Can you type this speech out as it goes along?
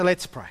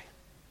Let's pray.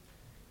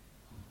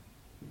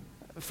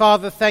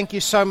 Father, thank you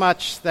so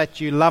much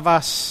that you love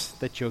us,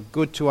 that you're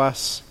good to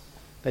us,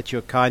 that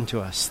you're kind to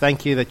us.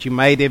 Thank you that you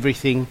made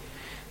everything,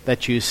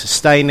 that you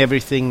sustain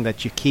everything,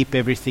 that you keep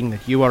everything,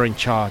 that you are in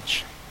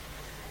charge.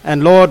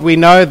 And Lord, we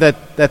know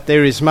that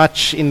there is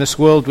much in this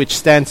world which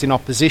stands in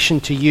opposition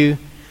to you.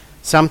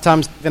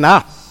 Sometimes even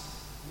us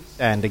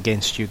stand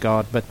against you,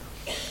 God. But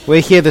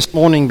we're here this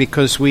morning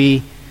because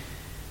we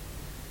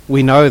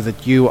know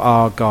that you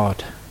are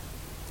God.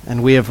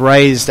 And we have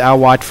raised our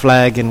white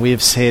flag and we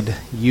have said,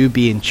 you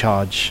be in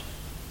charge.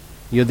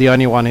 You're the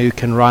only one who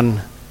can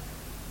run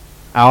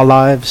our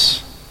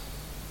lives,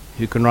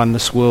 who can run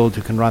this world,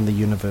 who can run the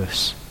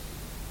universe.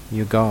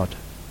 You're God.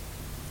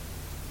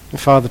 And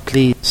Father,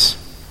 please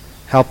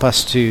help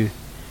us to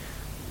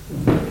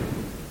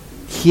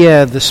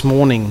hear this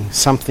morning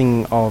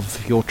something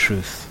of your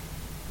truth.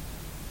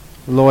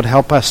 Lord,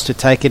 help us to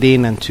take it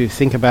in and to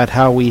think about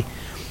how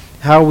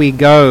we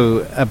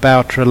go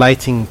about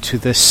relating to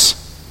this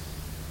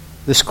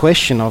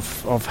question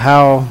of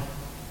how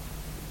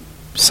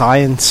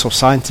science or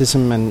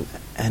scientism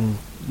and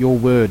your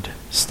word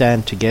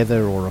stand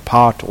together or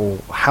apart, or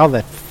how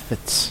that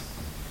fits.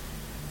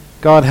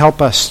 God, help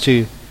us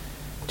to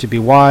be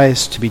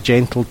wise, to be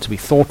gentle, to be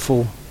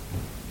thoughtful,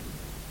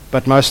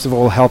 but most of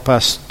all, help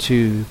us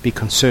to be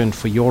concerned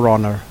for your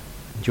honor,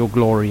 and your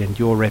glory, and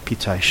your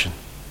reputation.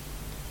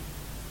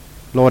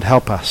 Lord,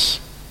 help us.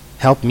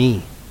 Help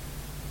me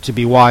to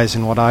be wise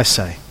in what I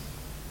say.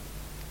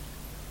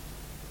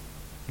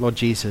 Lord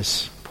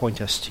Jesus,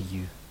 point us to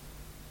you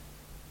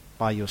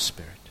by your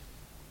Spirit.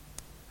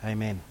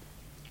 Amen.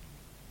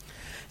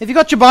 If you've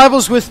got your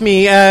Bibles with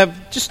me,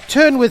 just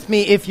turn with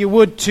me, if you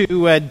would,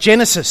 to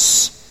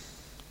Genesis.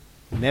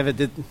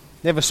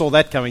 Never saw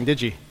that coming,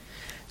 did you?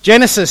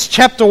 Genesis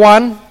chapter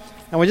 1,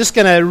 and we're just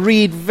going to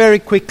read very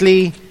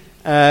quickly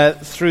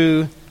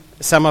through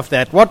some of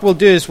that. What we'll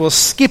do is we'll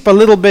skip a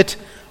little bit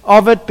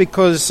of it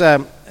because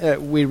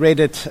we read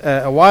it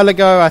a while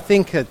ago, I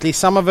think, at least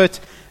some of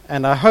it.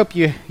 And I hope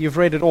you've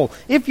read it all.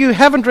 If you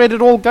haven't read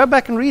it all, go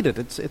back and read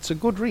it. It's a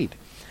good read.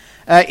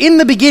 In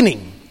the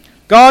beginning,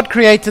 God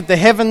created the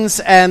heavens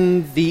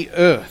and the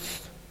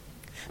earth.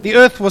 The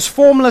earth was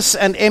formless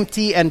and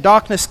empty, and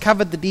darkness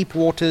covered the deep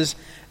waters,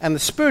 and the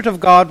Spirit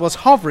of God was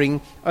hovering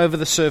over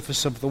the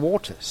surface of the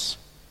waters.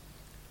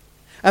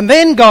 And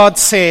then God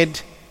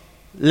said,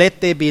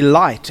 "Let there be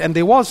light," and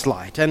there was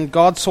light, and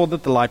God saw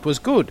that the light was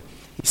good.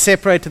 He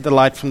separated the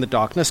light from the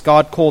darkness.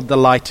 God called the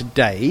light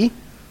day,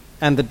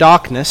 and the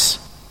darkness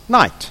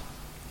night.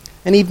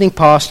 And evening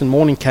passed and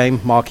morning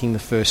came, marking the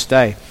first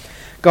day.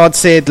 God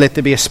said, "Let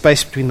there be a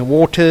space between the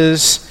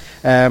waters."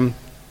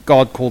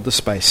 God called the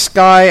space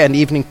sky, and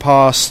evening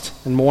passed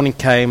and morning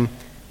came,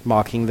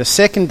 marking the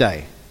second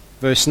day.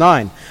 Verse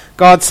 9.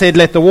 God said,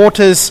 "Let the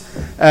waters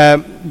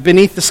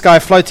beneath the sky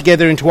flow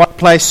together into one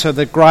place so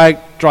that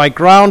dry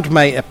ground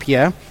may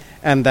appear."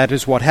 And that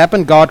is what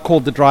happened. God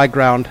called the dry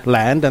ground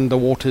land and the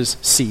waters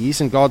seas,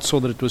 and God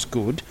saw that it was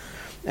good.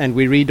 And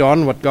we read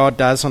on what God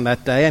does on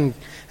that day.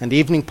 And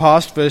evening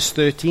passed, verse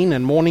 13,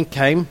 and morning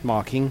came,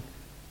 marking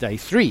day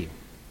 3.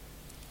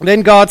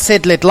 Then God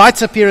said, "Let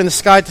lights appear in the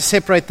sky to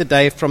separate the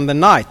day from the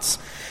nights.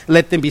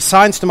 Let them be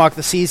signs to mark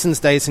the seasons,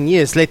 days, and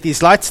years. Let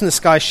these lights in the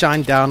sky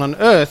shine down on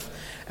earth."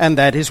 And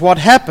that is what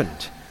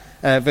happened.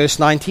 Verse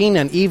 19,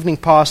 and evening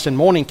passed and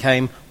morning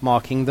came,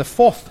 marking the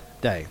 4th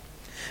day.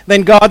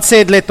 Then God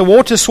said, "Let the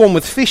waters swarm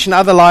with fish and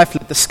other life.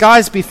 Let the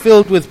skies be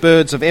filled with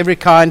birds of every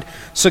kind."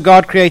 So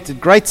God created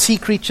great sea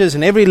creatures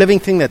and every living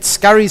thing that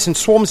scurries and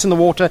swarms in the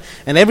water,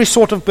 and every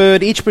sort of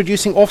bird, each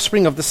producing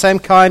offspring of the same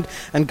kind.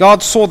 And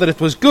God saw that it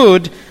was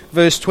good.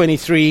 Verse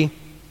 23,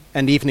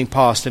 and evening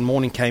passed and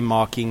morning came,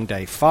 marking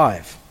day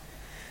 5.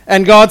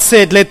 And God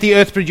said, "Let the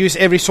earth produce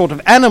every sort of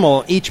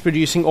animal, each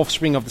producing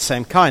offspring of the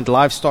same kind,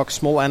 livestock,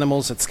 small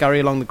animals that scurry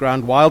along the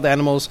ground, wild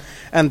animals."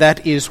 And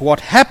that is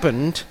what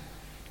happened.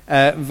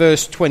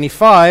 Verse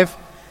 25,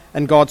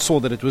 and God saw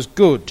that it was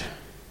good.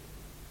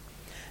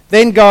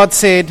 Then God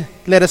said,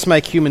 "Let us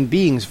make human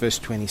beings," verse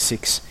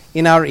 26,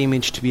 "in our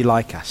image to be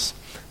like us.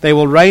 They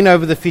will reign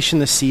over the fish in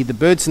the sea, the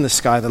birds in the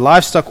sky, the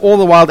livestock, all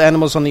the wild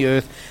animals on the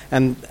earth,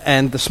 and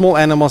the small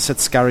animals that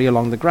scurry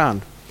along the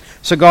ground."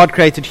 So God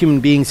created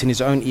human beings in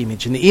his own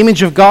image. In the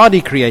image of God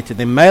he created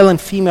them, male and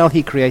female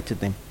he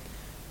created them.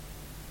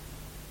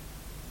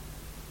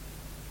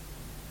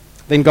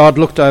 Then God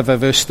looked over,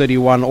 verse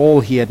 31,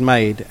 all he had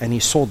made, and he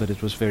saw that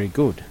it was very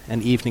good.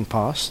 And evening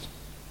passed,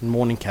 and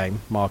morning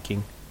came,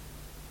 marking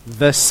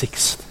the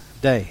 6th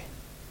day.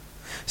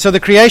 So the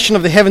creation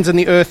of the heavens and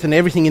the earth and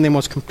everything in them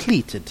was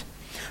completed.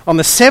 On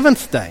the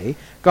 7th day,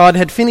 God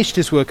had finished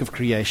his work of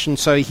creation,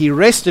 so he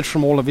rested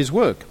from all of his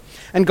work.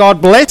 And God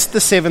blessed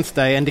the 7th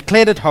day and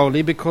declared it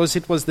holy, because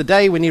it was the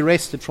day when he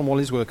rested from all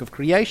his work of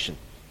creation.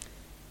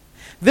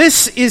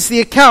 This is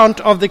the account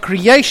of the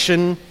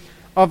creation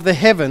of the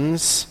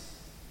heavens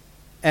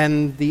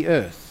and the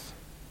earth.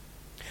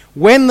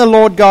 When the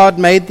Lord God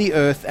made the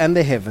earth and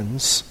the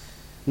heavens,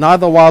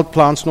 neither wild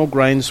plants nor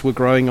grains were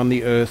growing on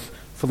the earth,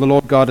 for the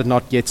Lord God had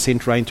not yet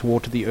sent rain to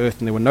water the earth,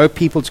 and there were no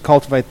people to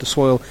cultivate the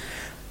soil.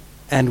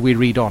 And we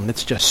read on.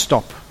 Let's just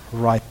stop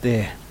right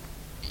there.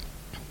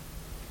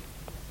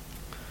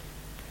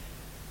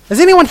 Has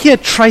anyone here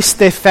traced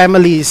their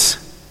family's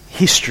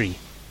history?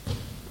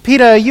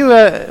 Peter,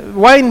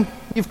 Wayne,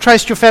 you've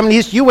traced your family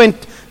history. You went,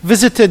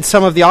 visited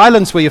some of the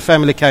islands where your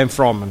family came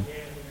from.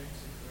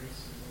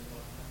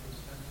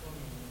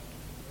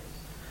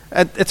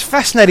 It's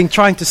fascinating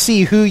trying to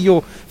see who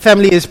your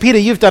family is. Peter,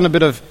 you've done a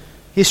bit of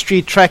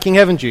history tracking,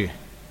 haven't you?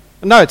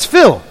 No, it's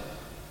Phil.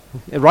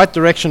 Right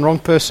direction, wrong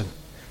person.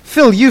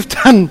 Phil, you've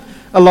done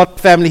a lot of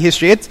family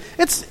history.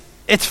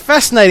 It's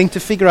fascinating to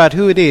figure out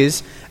who it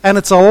is, and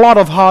it's a lot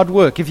of hard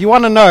work. If you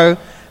want to know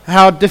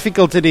how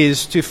difficult it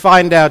is to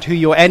find out who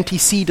your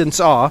antecedents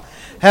are,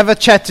 have a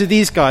chat to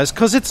these guys,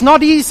 because it's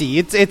not easy.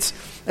 It's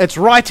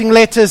writing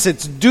letters,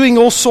 it's doing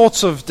all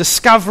sorts of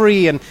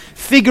discovery and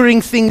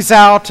figuring things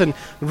out and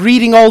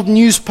reading old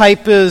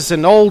newspapers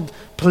and old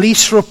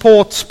police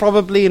reports,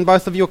 probably in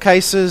both of your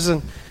cases.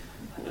 And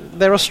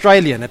they're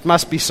Australian, it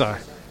must be so.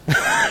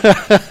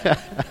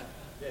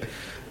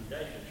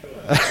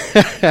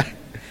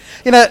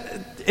 You know,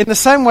 in the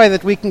same way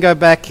that we can go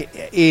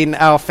back in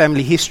our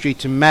family history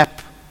to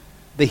map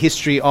the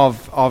history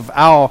of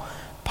our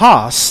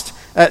past,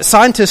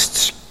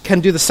 scientists can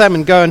do the same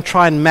and go and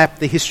try and map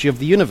the history of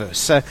the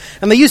universe. And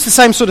they use the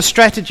same sort of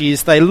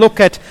strategies. They look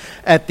at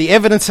the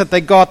evidence that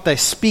they got, they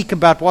speak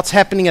about what's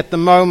happening at the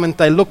moment,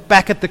 they look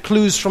back at the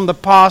clues from the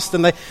past,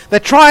 and they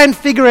try and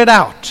figure it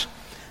out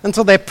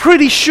until they're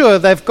pretty sure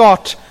they've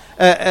got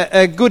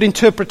a good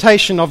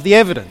interpretation of the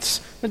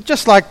evidence.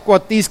 Just like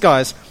what these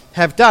guys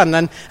have done.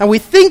 And we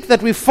think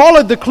that we've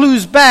followed the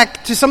clues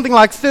back to something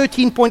like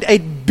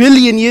 13.8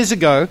 billion years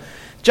ago,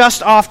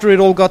 just after it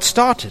all got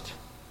started.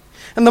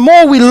 And the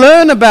more we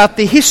learn about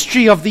the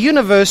history of the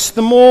universe,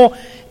 the more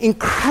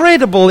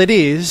incredible it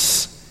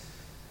is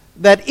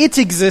that it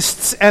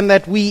exists and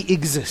that we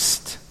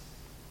exist.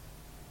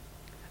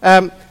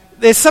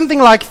 There's something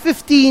like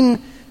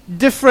 15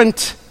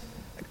 different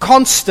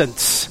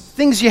constants,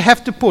 things you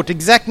have to put,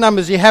 exact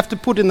numbers you have to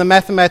put in the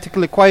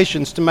mathematical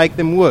equations to make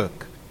them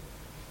work.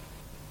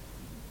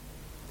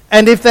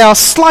 And if they are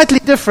slightly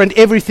different,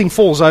 everything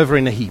falls over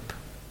in a heap.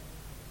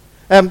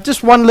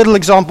 Just one little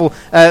example.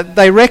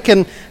 They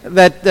reckon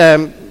that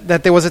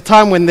there was a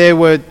time when there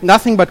were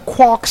nothing but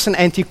quarks and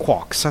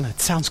antiquarks. And it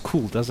sounds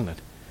cool, doesn't it?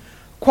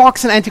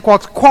 Quarks and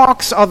antiquarks.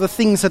 Quarks are the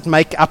things that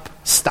make up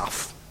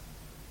stuff.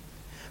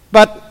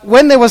 But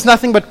when there was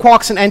nothing but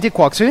quarks and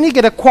antiquarks, so when you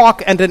get a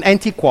quark and an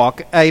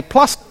antiquark, a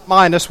plus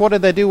minus, what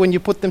do when you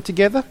put them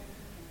together?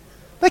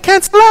 They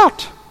cancel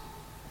out.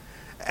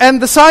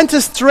 And the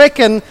scientists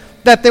reckon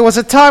that there was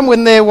a time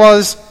when there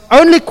was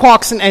only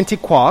quarks and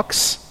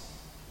antiquarks,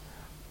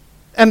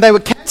 and they were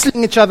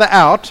cancelling each other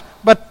out,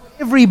 but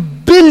for every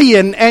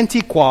billion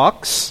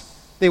antiquarks,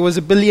 there was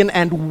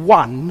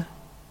 1,000,000,001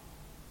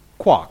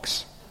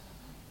 quarks.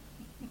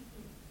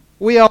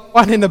 We are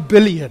 1 in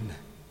 1,000,000,000.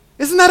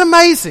 Isn't that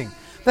amazing?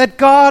 That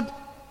God,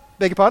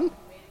 beg your pardon?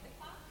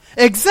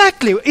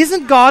 Exactly.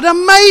 Isn't God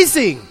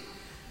amazing?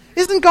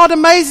 Isn't God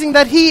amazing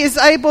that He is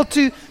able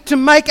to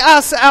make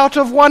us out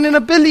of 1 in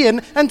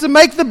 1,000,000,000 and to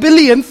make the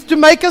billionth to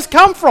make us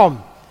come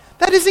from?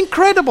 That is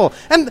incredible.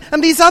 And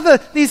these other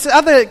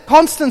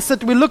constants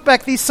that we look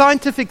back, these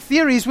scientific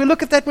theories, we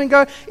look at that and we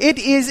go, it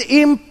is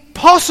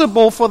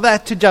impossible for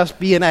that to just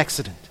be an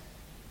accident.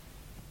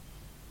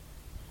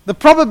 The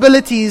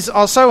probabilities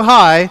are so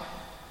high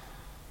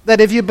that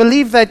if you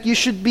believe that, you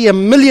should be a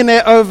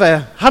millionaire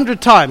over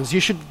 100 times. You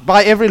should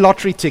buy every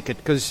lottery ticket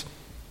because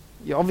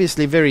you're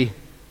obviously very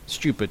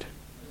stupid.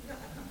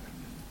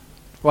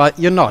 Well,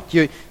 you're not.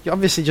 You're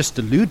obviously just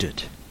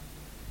deluded.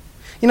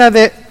 You know,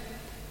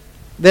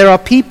 there are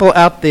people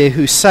out there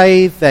who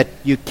say that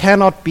you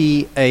cannot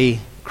be a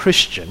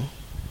Christian,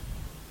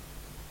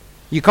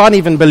 you can't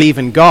even believe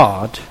in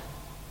God,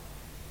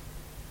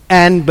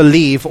 and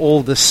believe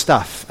all this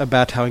stuff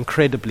about how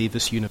incredibly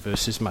this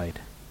universe is made.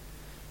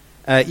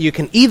 You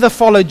can either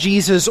follow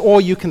Jesus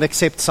or you can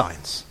accept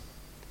science.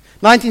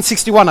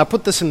 1961, I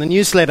put this in the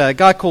newsletter, a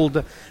guy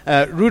called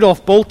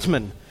Rudolf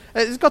Bultmann.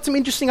 He's got some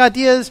interesting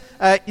ideas.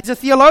 He's a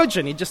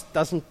theologian. He just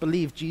doesn't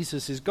believe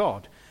Jesus is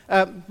God.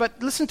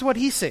 But listen to what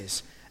he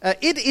says.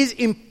 It is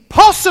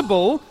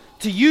impossible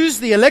to use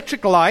the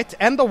electric light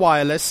and the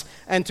wireless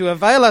and to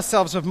avail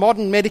ourselves of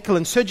modern medical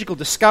and surgical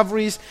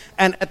discoveries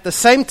and at the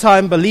same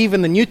time believe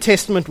in the New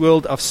Testament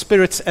world of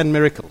spirits and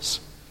miracles.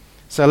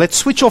 So let's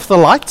switch off the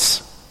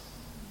lights,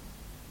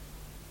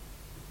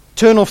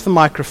 turn off the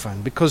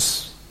microphone,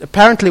 because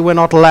apparently we're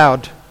not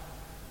allowed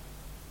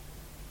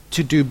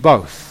to do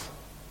both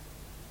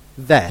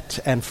that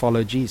and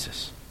follow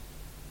Jesus.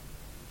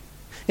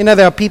 You know,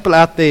 there are people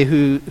out there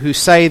who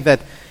say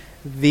that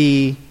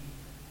the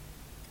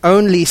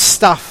only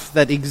stuff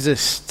that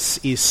exists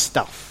is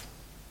stuff.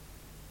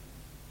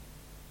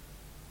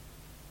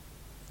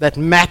 That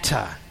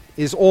matter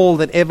is all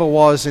that ever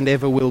was and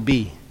ever will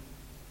be.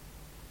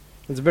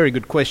 It's a very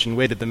good question.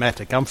 Where did the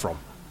matter come from?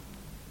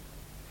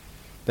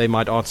 They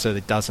might answer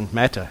it doesn't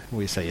matter.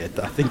 We say, I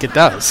think it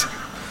does.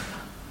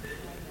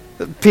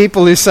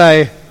 people who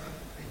say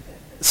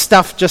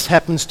stuff just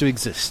happens to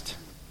exist,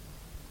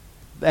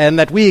 and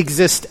that we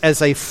exist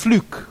as a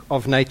fluke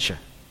of nature.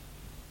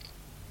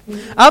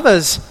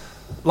 Others,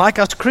 like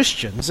us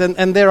Christians,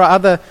 and there are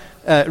other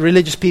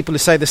religious people who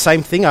say the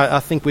same thing. I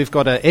think we've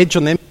got an edge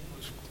on them.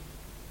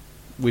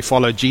 We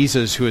follow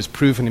Jesus, who has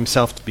proven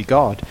himself to be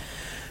God.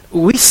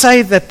 We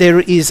say that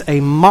there is a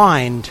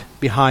mind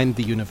behind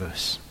the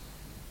universe,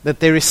 that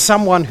there is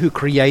someone who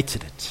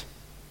created it.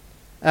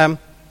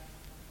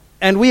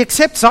 And we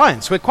accept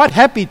science. We're quite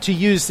happy to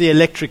use the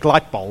electric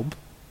light bulb.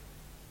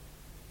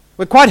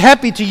 We're quite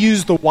happy to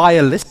use the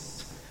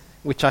wireless,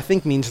 which I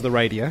think means the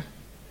radio.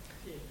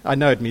 I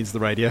know it means the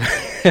radio.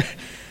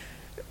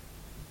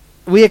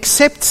 We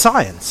accept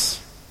science.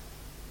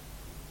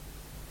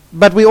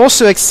 But we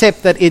also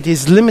accept that it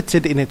is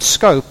limited in its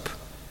scope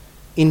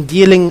in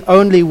dealing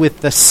only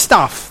with the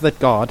stuff that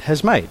God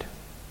has made.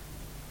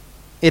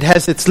 It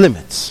has its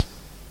limits,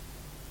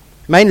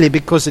 mainly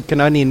because it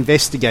can only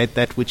investigate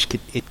that which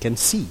it can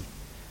see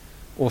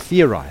or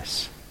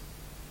theorize.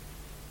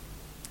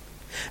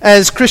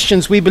 As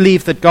Christians, we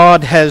believe that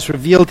God has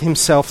revealed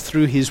himself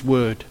through his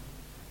word.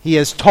 He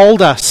has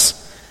told us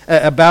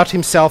about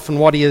himself and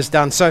what he has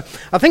done. So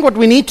I think what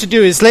we need to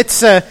do is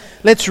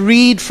let's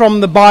read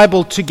from the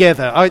Bible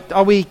together.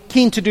 Are we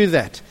keen to do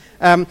that?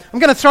 I'm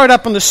going to throw it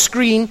up on the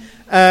screen.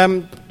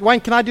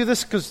 Wayne, can I do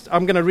this? Because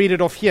I'm going to read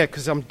it off here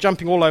because I'm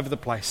jumping all over the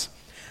place.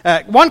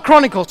 1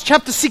 Chronicles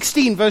chapter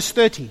 16 verse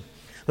 30.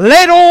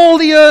 Let all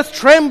the earth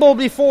tremble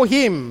before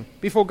him,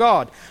 before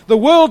God. The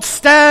world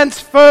stands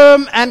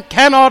firm and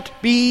cannot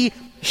be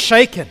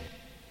shaken.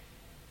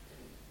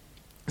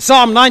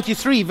 Psalm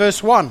 93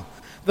 verse 1.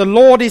 The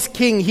Lord is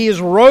king, he is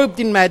robed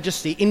in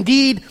majesty.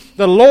 Indeed,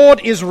 the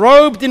Lord is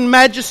robed in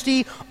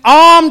majesty,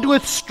 armed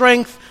with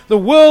strength. The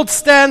world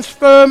stands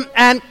firm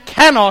and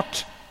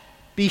cannot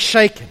be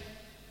shaken.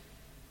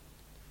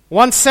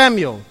 1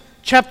 Samuel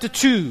chapter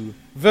 2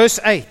 verse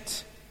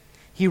 8.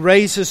 He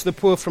raises the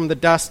poor from the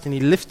dust and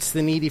he lifts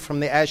the needy from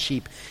the ash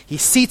heap. He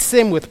seats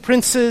them with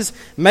princes,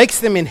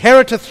 makes them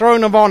inherit a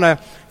throne of honor.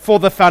 For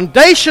the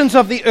foundations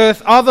of the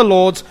earth are the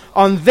Lord's.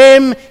 On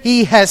them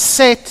he has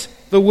set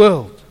the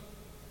world.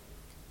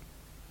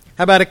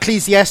 How about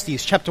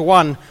Ecclesiastes chapter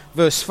 1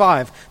 verse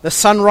 5? The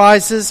sun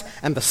rises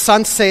and the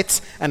sun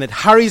sets and it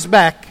hurries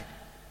back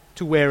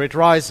to where it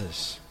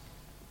rises.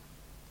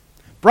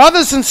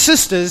 Brothers and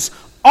sisters,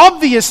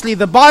 obviously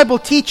the Bible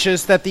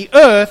teaches that the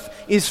earth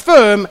is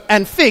firm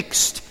and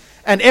fixed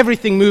and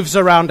everything moves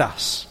around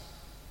us.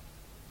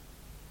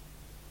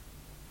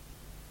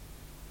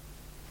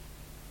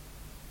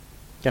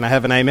 Can I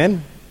have an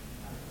amen?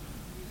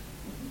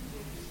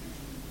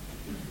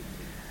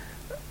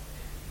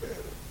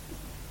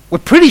 We're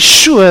pretty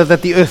sure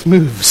that the earth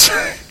moves.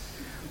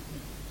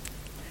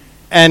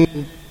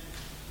 And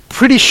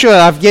pretty sure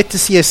I've yet to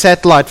see a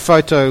satellite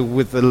photo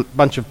with a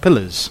bunch of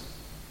pillars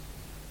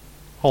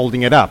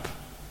holding it up.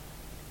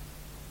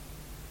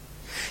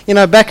 You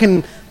know, back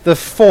in the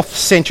 4th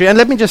century, and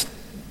let me just,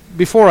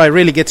 before I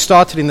really get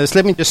started in this,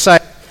 let me just say,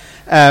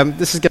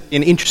 this is going to be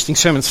an interesting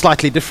sermon,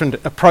 slightly different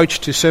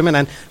approach to sermon,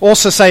 and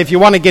also say if you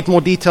want to get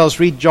more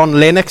details, read John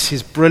Lennox.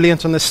 He's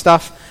brilliant on this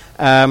stuff.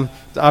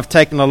 I've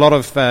taken a lot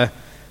of...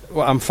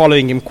 I'm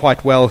following him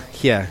quite well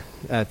here,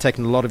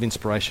 taking a lot of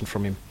inspiration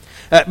from him.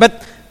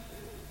 But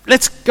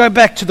let's go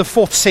back to the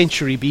 4th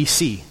century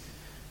BC.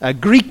 A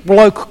Greek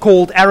bloke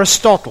called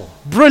Aristotle,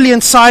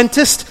 brilliant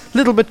scientist, a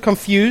little bit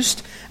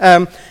confused.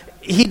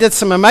 He did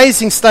some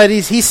amazing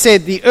studies. He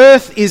said the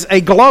earth is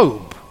a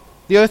globe.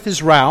 The earth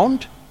is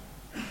round.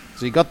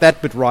 So he got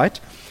that bit right.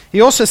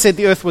 He also said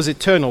the earth was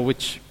eternal,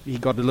 which he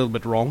got a little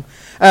bit wrong.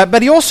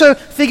 But he also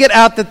figured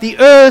out that the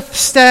earth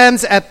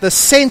stands at the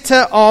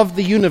center of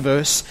the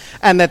universe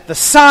and that the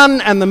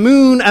sun and the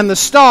moon and the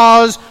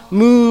stars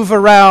move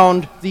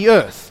around the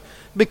earth.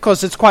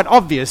 Because it's quite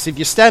obvious, if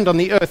you stand on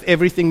the earth,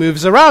 everything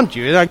moves around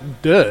you. You're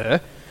like, duh.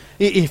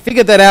 He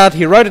figured that out.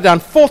 He wrote it down,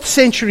 4th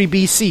century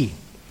BC.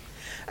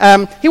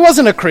 He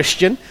wasn't a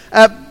Christian,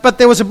 but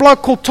there was a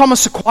bloke called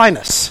Thomas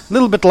Aquinas, a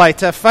little bit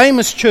later,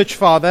 famous church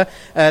father,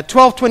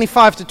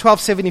 1225 to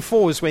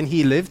 1274 is when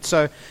he lived,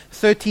 so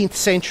 13th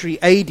century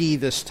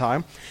AD this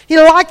time. He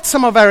liked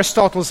some of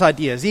Aristotle's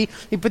ideas. He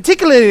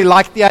particularly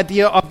liked the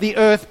idea of the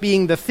earth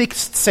being the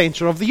fixed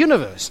center of the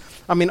universe.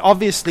 I mean,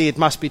 obviously it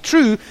must be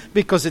true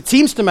because it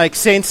seems to make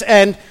sense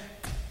and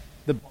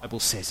the Bible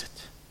says it.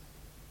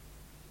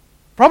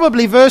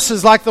 Probably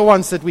verses like the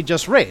ones that we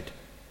just read.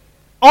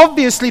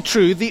 Obviously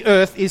true, the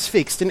earth is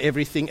fixed and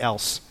everything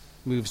else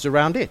moves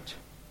around it.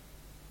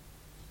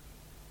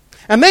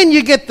 And then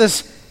you get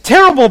this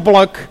terrible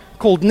bloke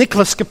called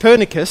Nicholas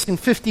Copernicus in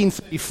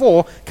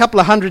 1534, a couple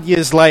of hundred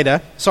years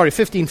later,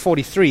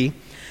 1543,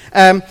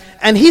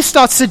 and he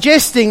starts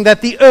suggesting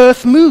that the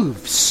earth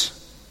moves,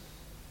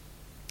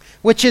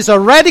 which is a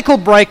radical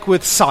break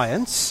with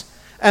science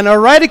and a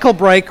radical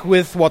break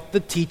with what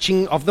the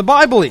teaching of the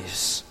Bible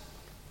is.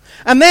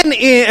 And then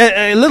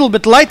a little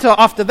bit later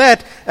after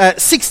that,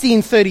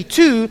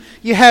 1632,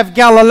 you have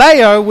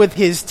Galileo with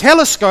his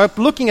telescope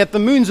looking at the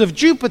moons of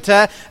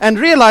Jupiter and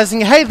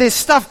realizing, hey, there's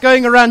stuff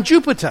going around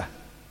Jupiter.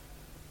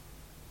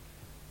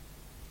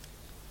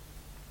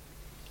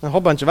 A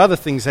whole bunch of other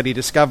things that he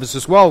discovers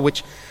as well,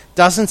 which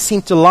doesn't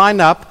seem to line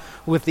up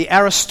with the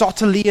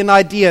Aristotelian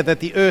idea that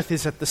the earth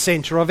is at the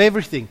center of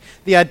everything.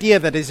 The idea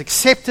that is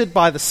accepted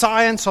by the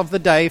science of the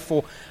day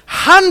for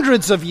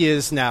hundreds of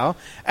years now,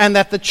 and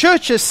that the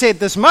church has said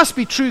this must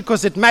be true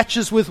because it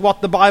matches with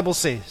what the Bible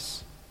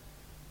says.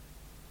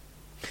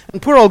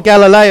 And poor old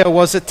Galileo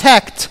was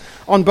attacked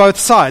on both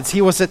sides.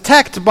 He was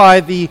attacked by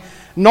the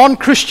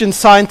non-Christian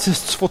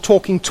scientists for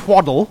talking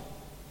twaddle,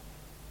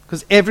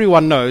 because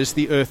everyone knows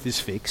the earth is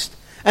fixed.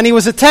 And he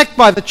was attacked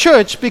by the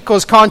church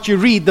because, can't you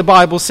read, the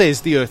Bible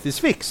says the earth is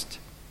fixed.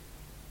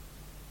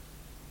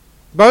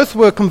 Both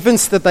were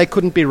convinced that they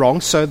couldn't be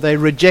wrong, so they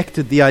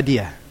rejected the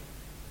idea.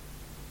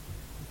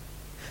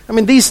 I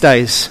mean, these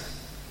days,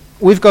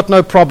 we've got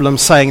no problem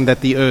saying that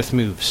the earth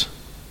moves.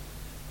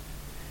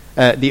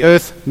 The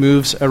earth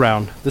moves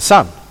around the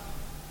sun.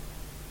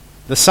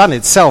 The sun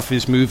itself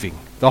is moving.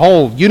 The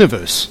whole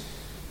universe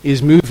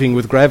is moving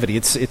with gravity.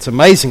 It's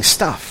amazing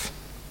stuff.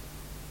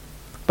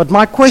 But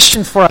my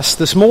question for us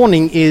this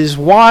morning is,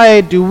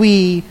 why do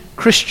we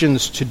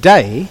Christians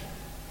today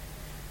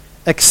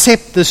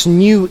accept this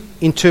new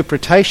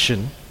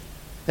interpretation,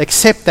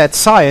 accept that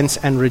science,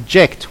 and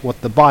reject what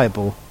the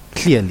Bible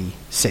clearly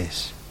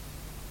says?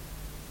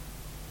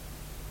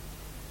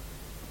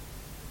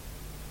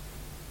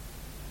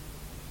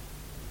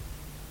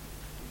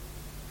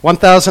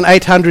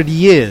 "1,800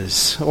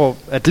 years, or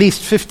at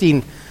least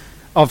 15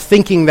 of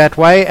thinking that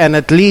way, and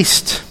at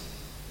least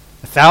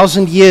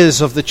 1,000 years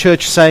of the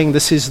church saying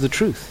this is the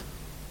truth.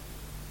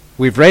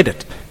 We've read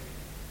it.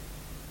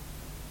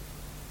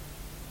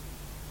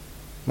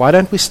 Why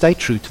don't we stay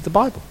true to the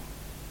Bible?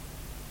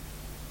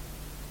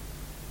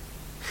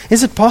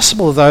 Is it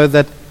possible, though,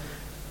 that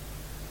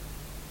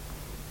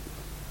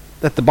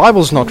the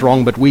Bible's not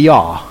wrong, but we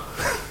are?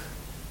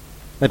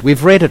 That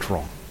we've read it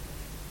wrong?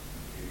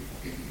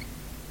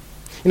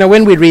 You know,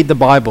 when we read the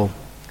Bible,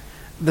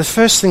 the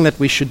first thing that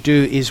we should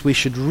do is we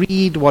should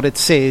read what it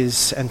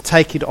says and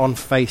take it on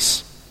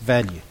face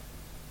value.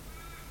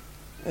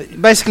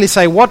 Basically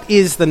say, what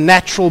is the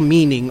natural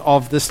meaning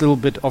of this little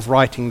bit of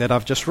writing that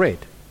I've just read?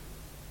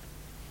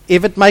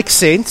 If it makes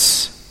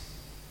sense,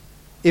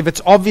 if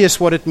it's obvious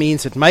what it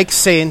means, it makes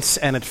sense,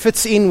 and it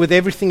fits in with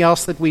everything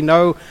else that we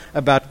know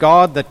about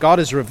God, that God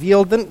has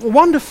revealed, then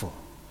wonderful.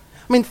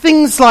 I mean,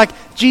 things like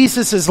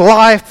Jesus'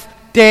 life,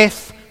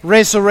 death,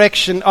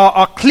 resurrection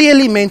are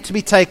clearly meant to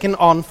be taken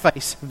on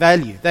face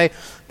value. They're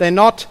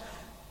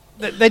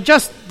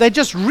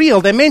just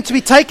real. They're meant to be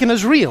taken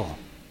as real.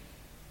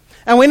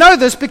 And we know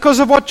this because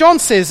of what John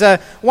says.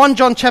 1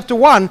 John chapter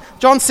 1,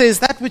 John says,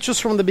 that which was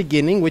from the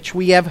beginning, which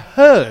we have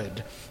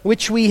heard,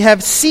 which we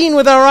have seen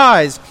with our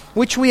eyes,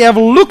 which we have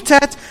looked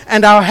at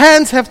and our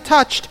hands have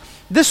touched,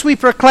 this we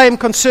proclaim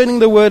concerning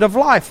the word of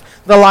life.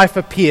 The life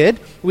appeared,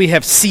 we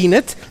have seen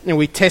it, and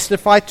we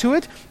testify to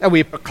it, and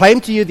we proclaim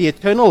to you the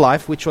eternal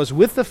life which was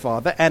with the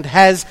Father and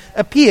has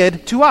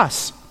appeared to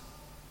us.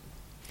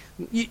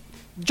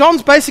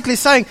 John's basically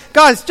saying,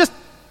 guys, just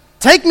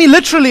take me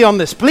literally on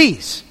this,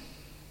 please.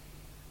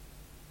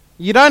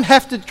 You don't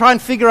have to try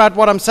and figure out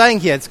what I'm saying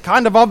here. It's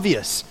kind of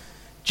obvious.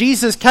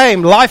 Jesus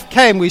came, life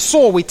came, we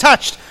saw, we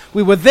touched,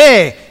 we were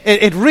there.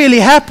 It really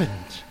happened.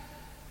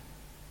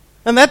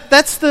 And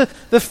that's the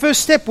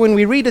first step. When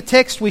we read a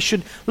text, we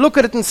should look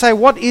at it and say,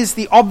 what is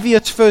the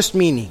obvious first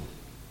meaning?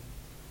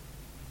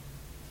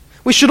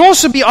 We should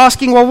also be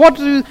asking, well,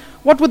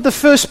 what would the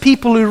first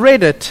people who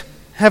read it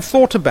have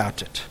thought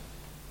about it?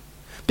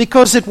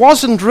 Because it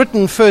wasn't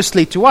written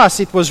firstly to us,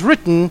 it was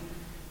written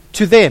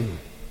to them.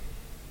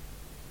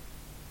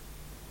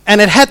 And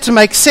it had to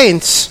make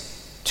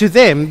sense to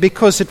them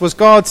because it was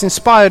God's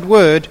inspired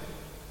word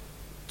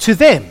to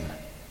them.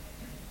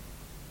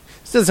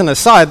 Just as an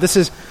aside, this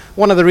is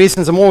one of the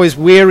reasons I'm always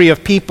wary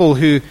of people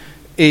who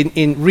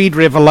read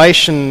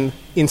Revelation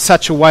in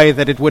such a way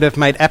that it would have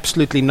made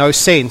absolutely no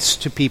sense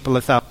to people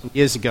 1,000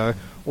 years ago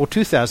or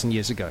 2,000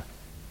 years ago.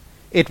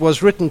 It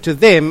was written to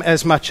them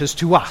as much as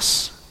to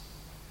us.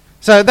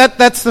 So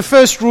that's the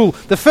first rule.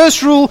 The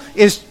first rule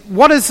is,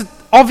 what does it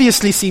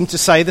obviously seem to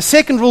say? The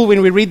second rule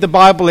when we read the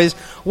Bible is,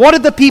 what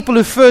did the people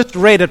who first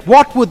read it,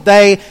 what would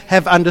they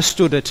have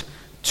understood it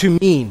to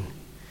mean?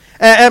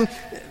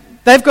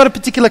 They've got a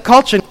particular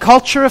culture, and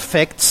culture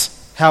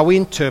affects how we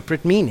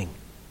interpret meaning.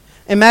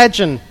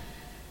 Imagine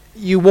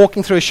you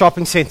walking through a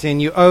shopping center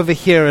and you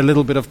overhear a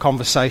little bit of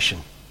conversation.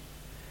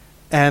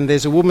 And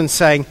there's a woman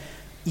saying,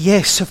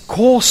 yes, of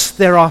course,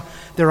 there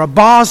are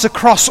bars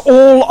across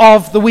all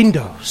of the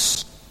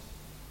windows.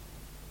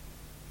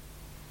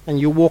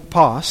 And you walk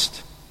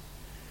past,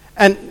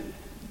 and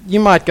you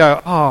might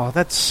go, oh,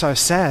 that's so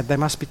sad. They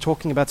must be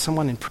talking about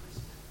someone in prison.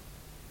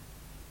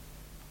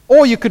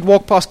 Or you could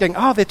walk past going,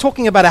 oh, they're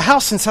talking about a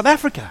house in South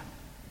Africa.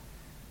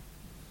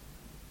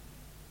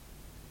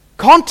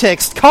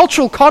 Context,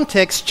 cultural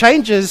context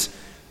changes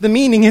the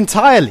meaning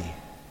entirely.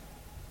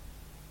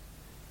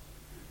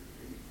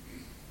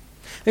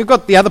 You've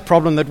got the other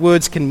problem that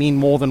words can mean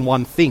more than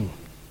one thing.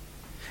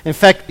 In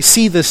fact, we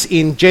see this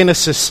in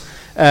Genesis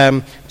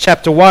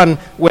chapter 1,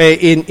 where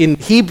in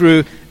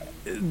Hebrew,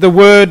 the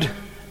word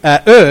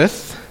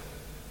earth,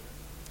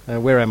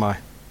 where am I?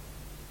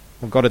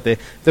 I've got it there.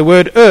 The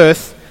word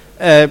earth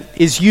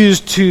is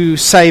used to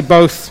say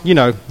both,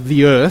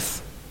 the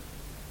earth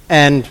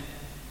and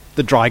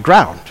the dry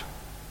ground.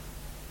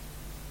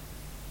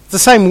 It's the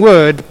same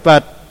word,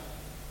 but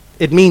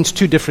it means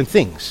two different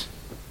things.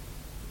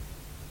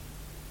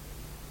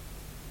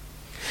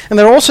 And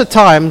there are also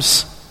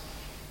times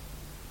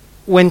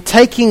when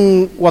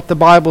taking what the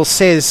Bible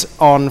says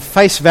on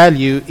face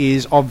value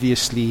is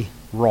obviously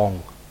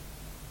wrong.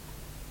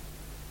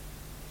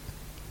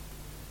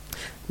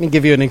 Let me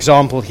give you an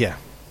example here.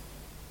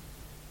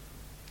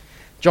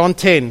 John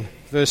 10,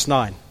 verse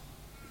 9.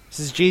 This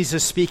is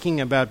Jesus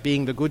speaking about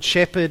being the good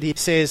shepherd. He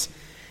says,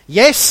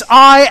 "Yes,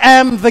 I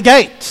am the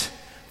gate.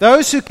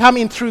 Those who come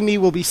in through me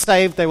will be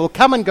saved. They will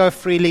come and go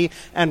freely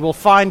and will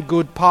find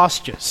good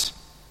pastures."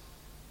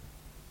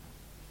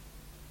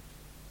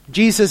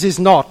 Jesus is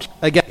not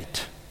a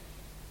gate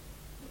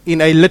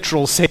in a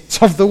literal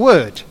sense of the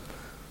word.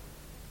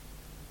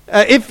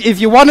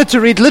 If you wanted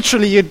to read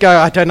literally, you'd go,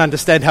 "I don't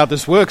understand how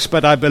this works,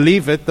 but I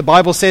believe it. The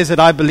Bible says it,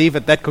 I believe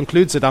it. That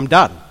concludes it. I'm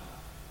done."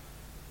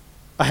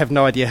 I have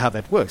no idea how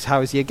that works. How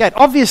is he a gate?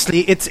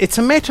 Obviously, it's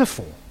a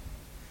metaphor.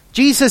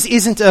 Jesus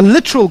isn't a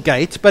literal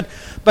gate, but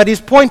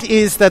his point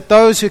is that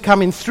those who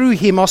come in through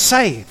him are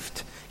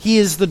saved. He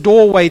is the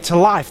doorway to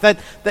life. That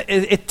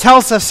it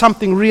tells us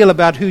something real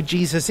about who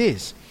Jesus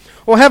is.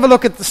 Or have a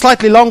look at the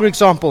slightly longer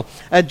example.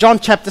 John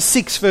chapter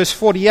 6, verse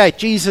 48.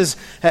 Jesus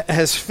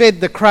has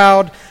fed the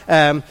crowd.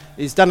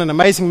 He's done an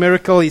amazing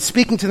miracle. He's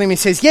speaking to them. He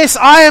says, "Yes,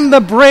 I am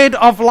the bread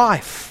of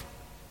life."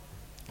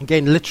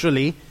 Again,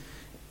 literally,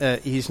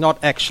 he's not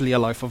actually a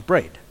loaf of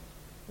bread.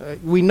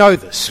 We know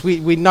this.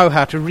 We know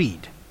how to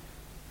read.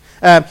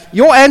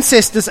 Your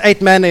ancestors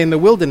ate manna in the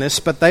wilderness,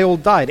 but they all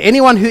died.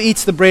 Anyone who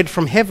eats the bread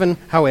from heaven,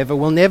 however,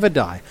 will never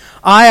die.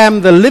 I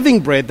am the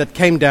living bread that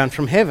came down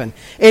from heaven.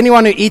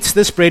 Anyone who eats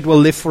this bread will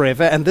live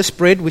forever, and this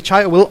bread which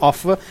I will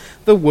offer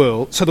the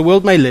world, so the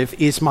world may live,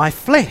 is my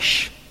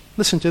flesh.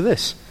 Listen to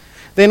this.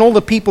 Then all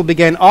the people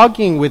began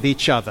arguing with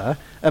each other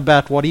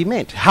about what he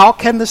meant. "How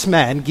can this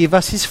man give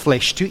us his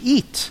flesh to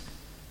eat?"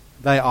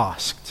 they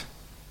asked.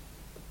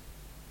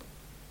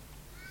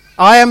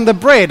 "I am the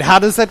bread." How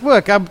does that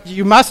work?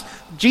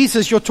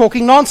 Jesus, you're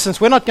talking nonsense.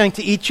 We're not going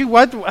to eat you.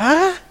 What?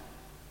 Huh?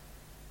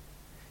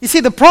 You see,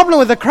 the problem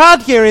with the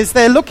crowd here is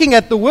they're looking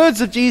at the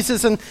words of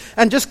Jesus and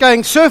just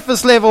going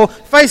surface level,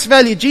 face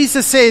value.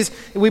 Jesus says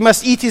we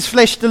must eat his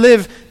flesh to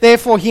live.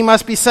 Therefore, he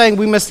must be saying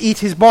we must eat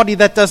his body.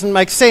 That doesn't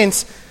make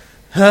sense.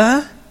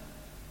 Huh?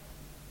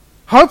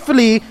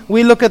 Hopefully,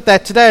 we look at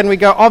that today and we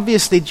go,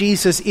 obviously,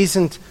 Jesus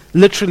isn't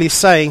literally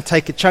saying,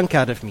 "Take a chunk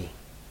out of me."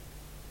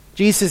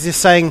 Jesus is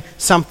saying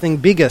something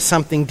bigger,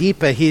 something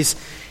deeper. He's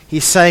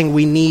saying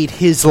we need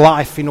his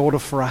life in order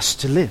for us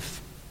to live.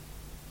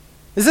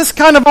 Is this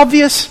kind of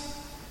obvious?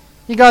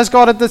 You guys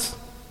got it? This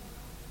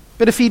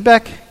bit of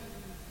feedback?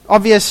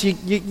 Obvious?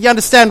 You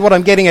understand what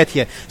I'm getting at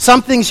here.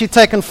 Some things you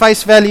take on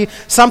face value.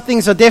 Some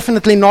things are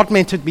definitely not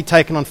meant to be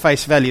taken on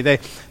face value.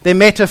 They're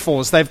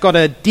metaphors. They've got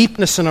a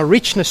deepness and a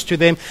richness to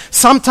them.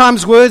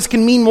 Sometimes words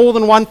can mean more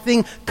than one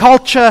thing.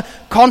 Culture,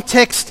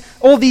 context,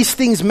 all these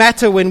things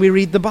matter when we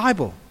read the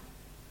Bible.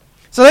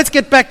 So let's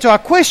get back to our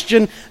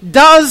question.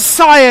 Does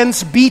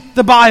science beat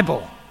the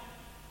Bible?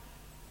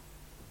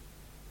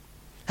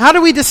 How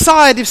do we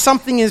decide if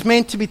something is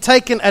meant to be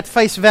taken at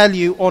face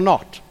value or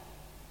not?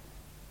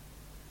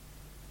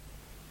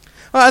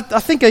 Well, I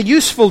think a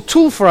useful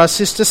tool for us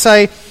is to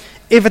say,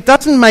 if it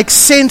doesn't make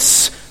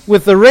sense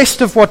with the rest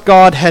of what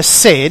God has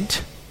said,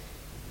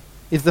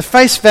 if the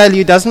face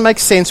value doesn't make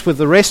sense with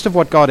the rest of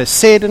what God has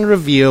said and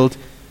revealed,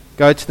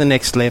 go to the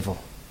next level.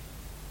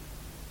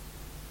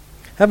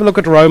 Have a look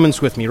at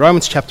Romans with me.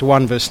 Romans chapter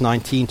 1, verse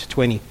 19 to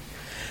 20.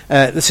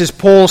 This is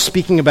Paul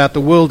speaking about the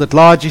world at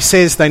large. He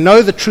says, "They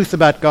know the truth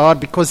about God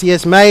because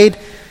he's made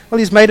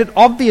it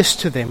obvious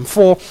to them.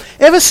 For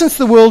ever since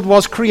the world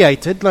was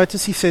created,"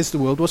 notice he says the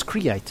world was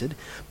created,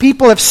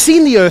 "people have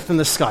seen the earth and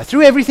the sky.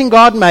 Through everything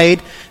God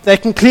made, they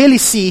can clearly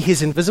see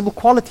his invisible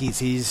qualities,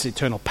 his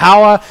eternal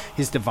power,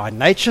 his divine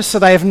nature, so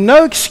they have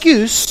no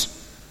excuse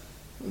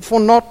for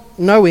not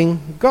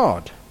knowing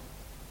God."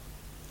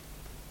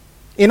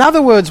 In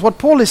other words, what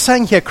Paul is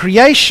saying here,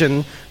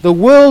 creation, the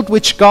world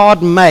which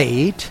God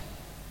made,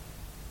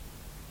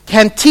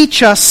 can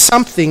teach us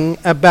something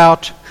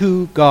about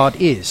who God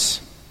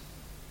is.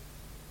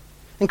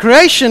 And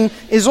creation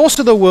is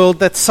also the world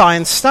that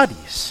science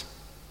studies.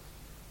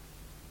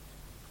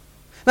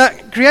 Now,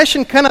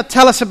 creation cannot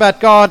tell us about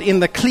God in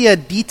the clear,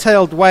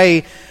 detailed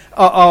way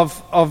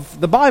of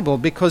the Bible,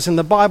 because in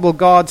the Bible,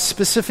 God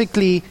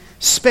specially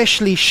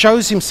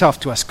shows himself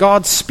to us.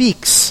 God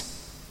speaks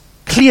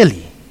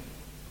clearly.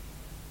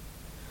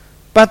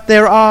 But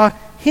there are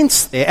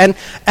hints there.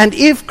 And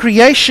if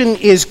creation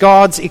is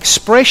God's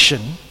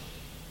expression,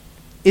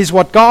 is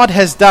what God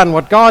has done,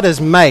 what God has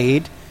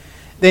made,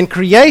 then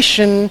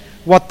creation,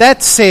 what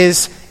that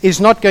says, is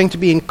not going to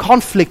be in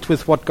conflict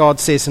with what God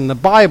says in the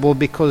Bible,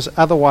 because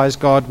otherwise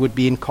God would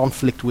be in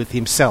conflict with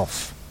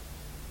himself.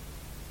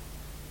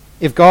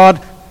 If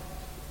God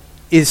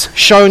is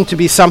shown to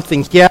be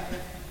something here,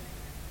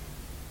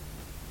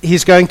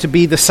 he's going to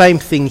be the same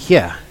thing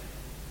here,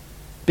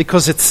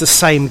 because it's the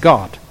same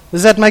God.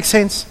 Does that make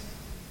sense?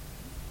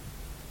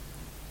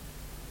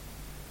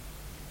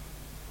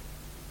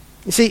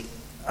 You see,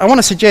 I want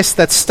to suggest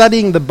that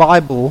studying the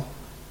Bible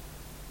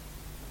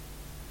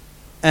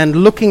and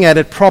looking at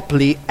it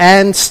properly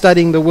and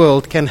studying the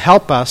world can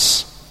help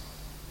us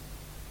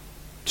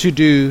to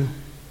do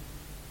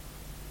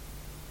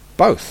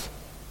both.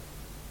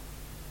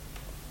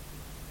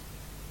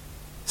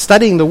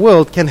 Studying the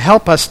world can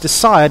help us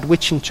decide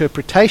which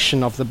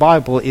interpretation of the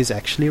Bible is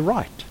actually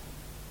right,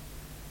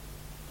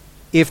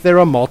 if there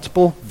are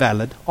multiple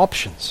valid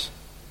options.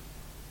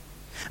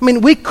 I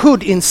mean, we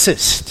could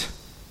insist,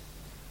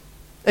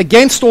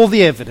 against all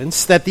the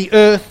evidence, that the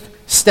earth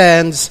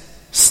stands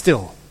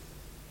still,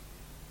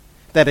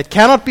 that it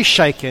cannot be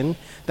shaken,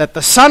 that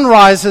the sun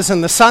rises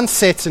and the sun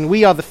sets and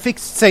we are the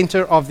fixed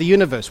center of the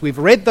universe. We've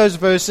read those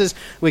verses,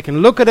 we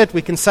can look at it,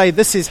 we can say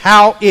this is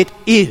how it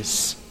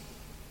is.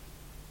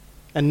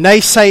 And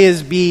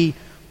naysayers be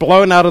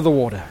blown out of the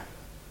water.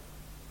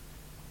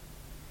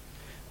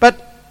 But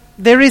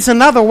there is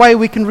another way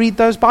we can read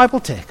those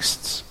Bible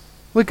texts.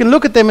 We can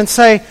look at them and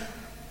say,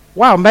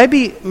 wow,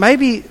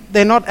 maybe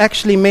they're not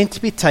actually meant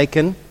to be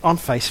taken on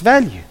face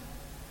value.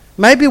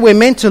 Maybe we're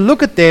meant to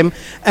look at them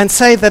and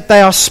say that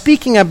they are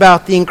speaking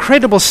about the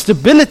incredible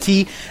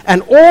stability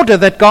and order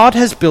that God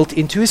has built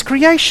into his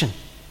creation.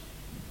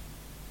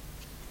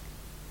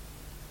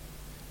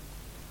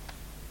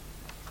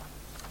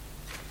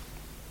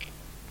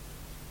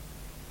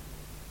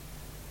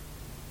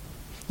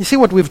 You see,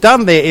 what we've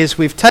done there is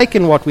we've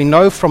taken what we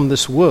know from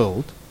this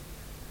world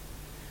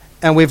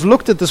and we've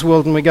looked at this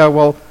world and we go,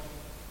 well,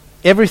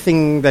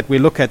 everything that we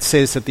look at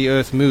says that the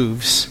earth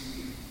moves.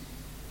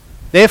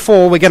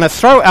 Therefore, we're going to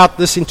throw out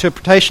this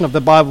interpretation of the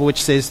Bible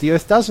which says the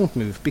earth doesn't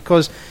move,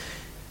 because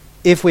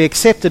if we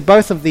accepted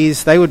both of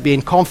these, they would be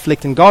in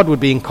conflict and God would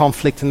be in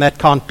conflict, and that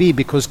can't be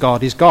because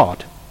God is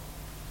God.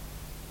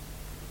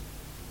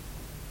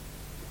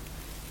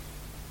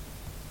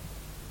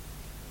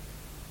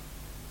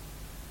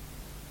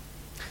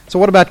 So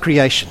what about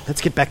creation?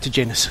 Let's get back to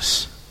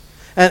Genesis.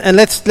 And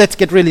let's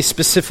get really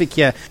specific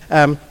here.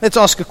 Let's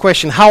ask a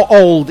question. How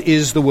old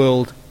is the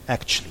world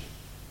actually?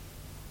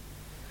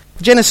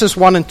 Genesis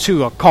 1 and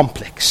 2 are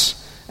complex.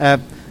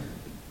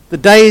 The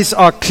days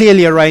are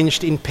clearly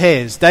arranged in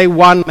pairs. Day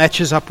 1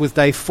 matches up with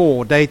day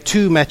 4. Day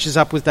 2 matches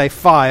up with day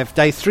 5.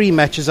 Day 3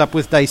 matches up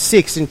with day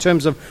 6 in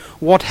terms of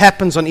what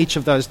happens on each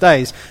of those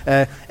days.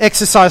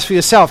 Exercise for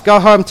yourself. Go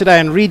home today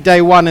and read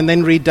day 1 and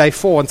then read day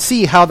 4 and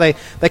see how they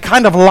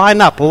kind of line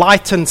up,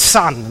 light and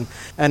sun.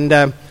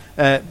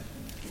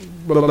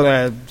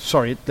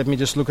 Sorry, let me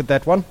just look at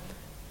that one.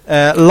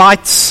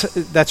 Lights,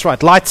 that's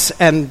right, lights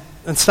and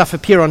stuff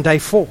appear on day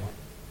 4.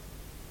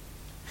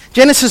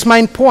 Genesis'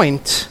 main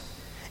point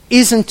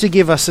isn't to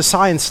give us a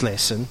science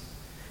lesson.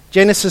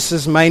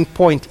 Genesis' main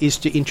point is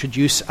to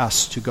introduce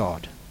us to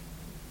God.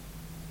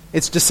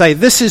 It's to say,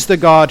 this is the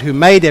God who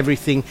made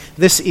everything.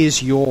 This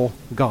is your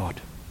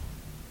God.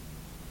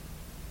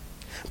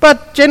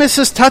 But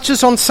Genesis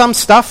touches on some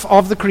stuff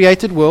of the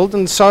created world,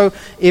 and so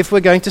if we're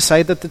going to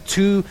say that the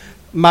two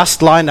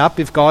must line up,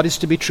 if God is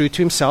to be true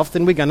to himself,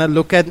 then we're going to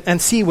look at and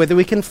see whether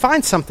we can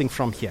find something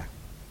from here.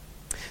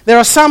 There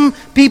are some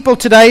people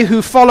today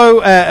who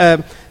follow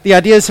the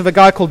ideas of a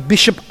guy called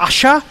Bishop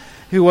Ussher,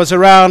 who was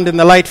around in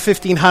the late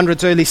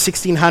 1500s, early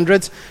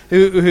 1600s,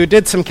 who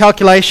did some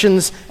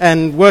calculations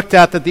and worked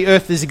out that the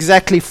earth is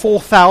exactly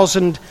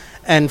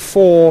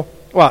 4,004,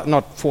 well,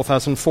 not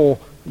 4,004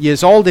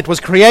 years old. It was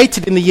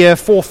created in the year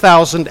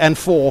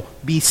 4004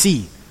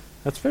 BC.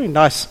 That's a very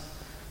nice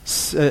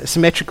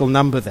symmetrical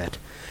number, that.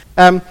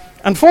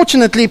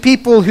 Unfortunately,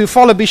 people who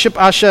follow Bishop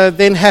Ussher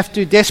then have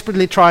to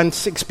desperately try and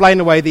explain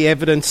away the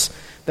evidence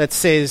that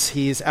says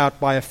he is out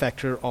by a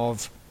factor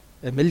of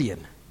 1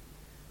 million.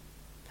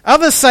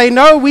 Others say,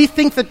 no, we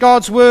think that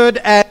God's word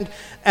and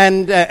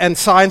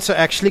science are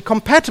actually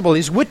compatible.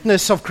 His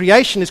witness of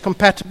creation is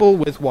compatible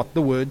with what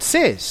the word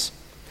says.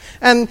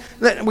 And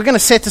we're going to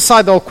set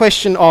aside the whole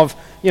question of,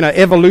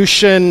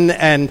 evolution,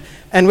 and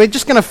we're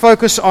just going to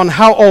focus on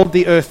how old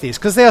the earth is.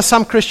 Because there are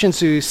some Christians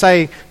who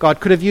say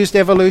God could have used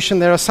evolution.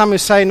 There are some who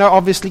say, no,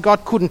 obviously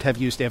God couldn't have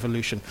used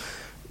evolution.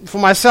 For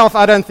myself,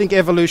 I don't think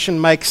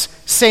evolution makes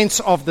sense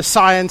of the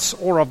science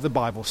or of the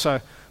Bible. So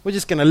we're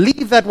just going to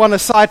leave that one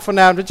aside for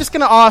now. We're just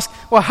going to ask,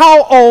 well,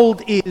 how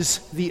old is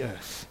the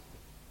earth?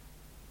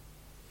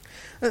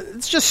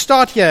 Let's just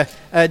start here.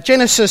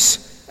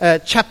 Genesis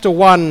chapter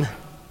 1,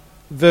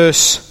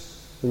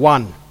 verse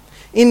 1.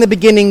 In the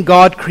beginning,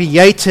 God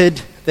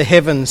created the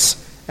heavens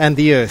and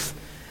the earth.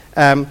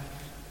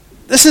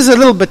 This is a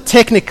little bit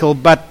technical,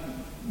 but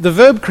the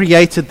verb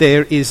created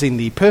there is in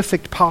the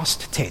perfect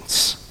past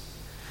tense.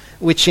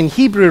 which in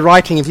Hebrew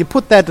writing, if you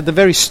put that at the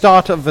very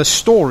start of a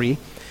story,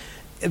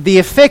 the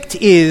effect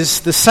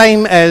is the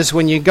same as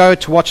when you go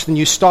to watch the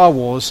new Star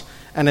Wars,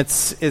 and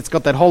it's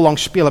got that whole long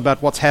spiel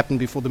about what's happened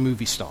before the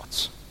movie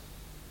starts.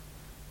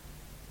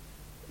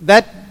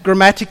 That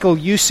grammatical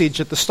usage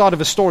at the start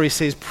of a story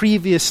says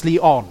previously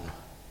on.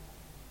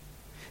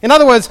 In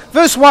other words,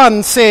 verse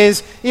 1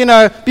 says,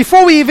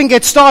 before we even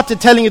get started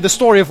telling you the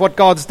story of what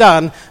God's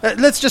done,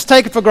 let's just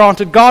take it for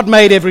granted, God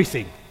made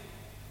everything.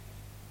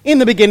 In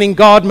the beginning,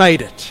 God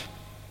made it.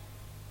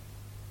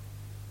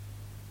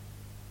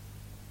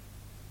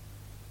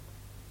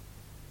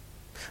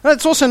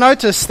 Let's also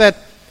notice that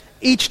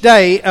each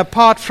day,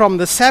 apart from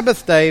the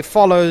Sabbath day,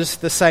 follows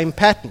the same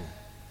pattern.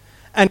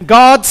 And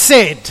God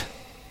said,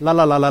 la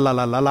la la la la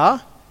la la la,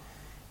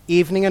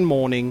 evening and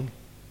morning,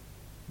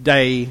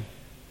 day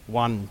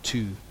 1,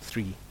 2,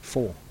 3,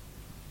 4.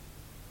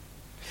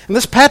 And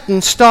this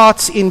pattern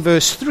starts in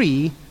verse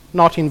 3,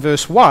 not in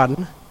verse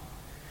 1,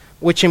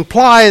 which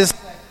implies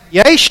that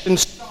creation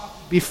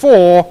started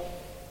before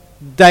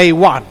day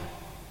 1.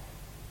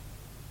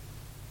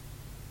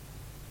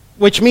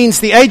 Which means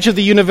the age of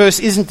the universe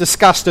isn't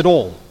discussed at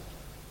all,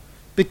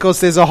 because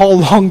there's a whole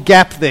long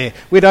gap there.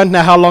 We don't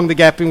know how long the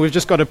gap is, we've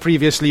just got a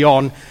previously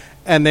on,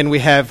 and then we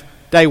have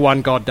day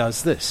 1, God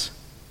does this.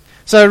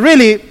 So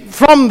really,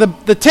 from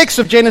the text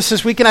of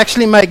Genesis, we can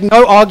actually make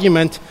no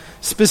argument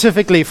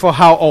specifically for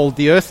how old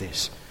the earth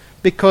is,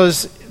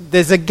 because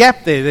there's a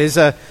gap there. There's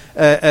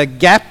a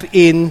gap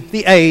in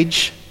the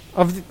age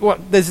of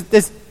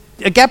there's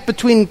a gap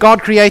between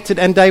God created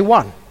and day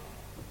 1.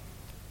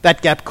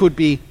 That gap could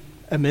be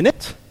a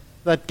minute.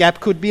 That gap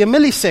could be a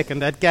millisecond.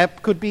 That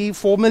gap could be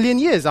 4 million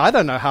years. I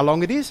don't know how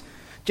long it is.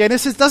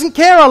 Genesis doesn't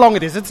care how long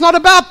it is. It's not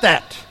about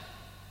that.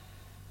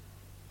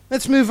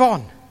 Let's move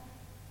on.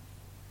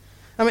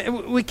 I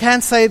mean, we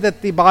can say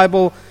that the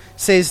Bible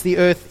says the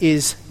earth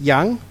is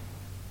young,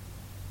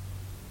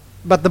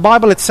 but the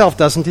Bible itself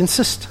doesn't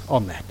insist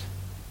on that.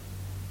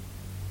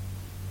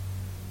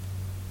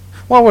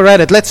 While we're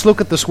at it, let's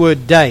look at this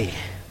word day.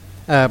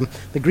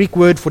 The Greek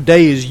word for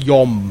day is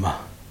yom.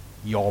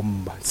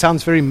 Yom. It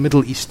sounds very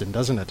Middle Eastern,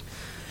 doesn't it?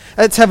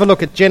 Let's have a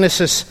look at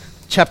Genesis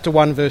chapter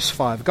 1, verse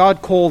 5.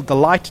 God called the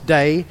light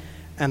day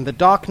and the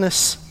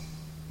darkness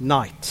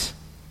night.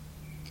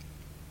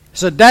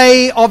 So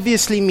day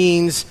obviously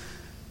means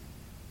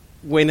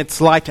when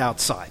it's light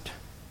outside.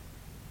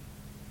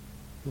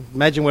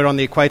 Imagine we're on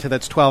the equator,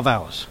 that's 12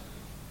 hours,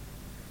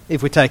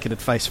 if we take it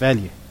at face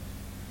value.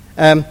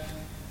 And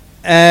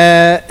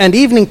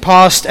evening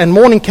passed and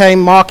morning came,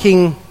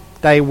 marking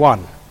day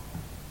 1.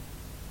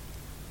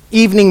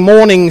 Evening,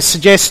 morning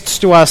suggests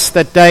to us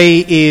that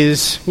day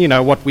is,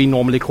 what we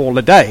normally call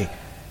a day.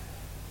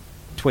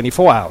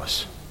 24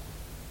 hours.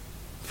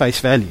 Face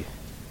value.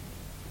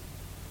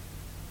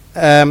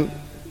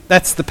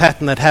 That's the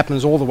pattern that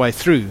happens all the way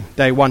through.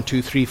 Day 1,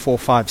 2, 3, 4,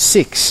 5,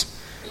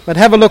 6. But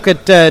have a look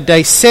at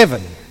day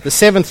 7, the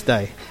 7th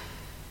day.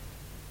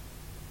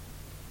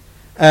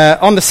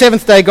 On the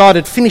 7th day, God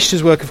had finished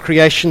his work of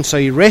creation, so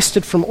he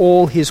rested from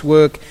all his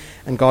work.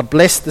 And God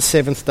blessed the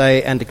 7th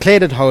day and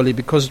declared it holy,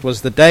 because it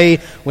was the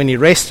day when he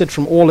rested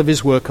from all of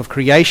his work of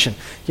creation.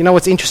 You know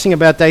what's interesting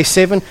about day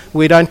 7?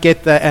 We don't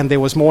get the and there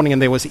was morning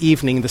and there was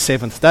evening the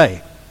 7th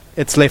day.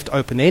 It's left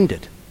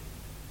open-ended.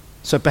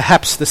 So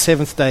perhaps the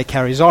 7th day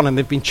carries on. And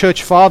there have been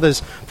church fathers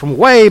from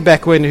way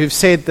back when who've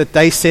said that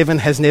day 7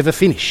 has never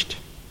finished.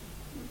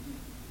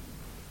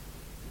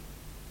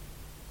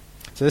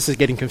 So this is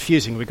getting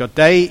confusing. We've got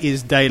day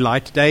is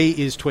daylight, day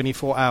is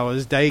 24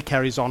 hours, day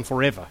carries on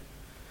forever.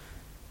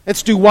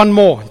 Let's do one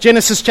more.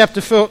 Genesis chapter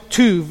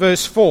 2,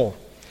 verse 4.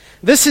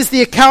 This is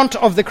the account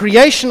of the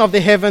creation of the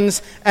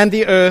heavens and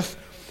the earth.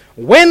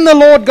 When the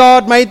Lord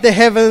God made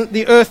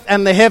the earth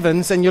and the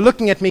heavens, and you're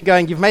looking at me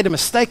going, you've made a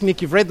mistake,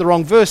 Nick, you've read the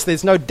wrong verse,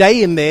 there's no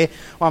day in there.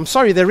 Well, I'm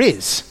sorry, there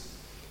is.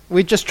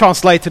 We just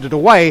translated it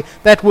away.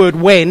 That word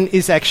when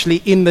is actually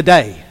in the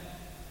day,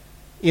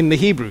 in the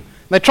Hebrew.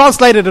 They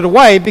translated it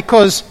away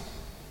because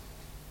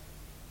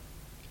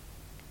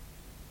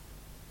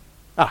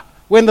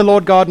when the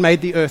Lord God made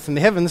the earth and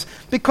the heavens,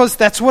 because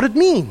that's what it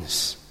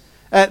means.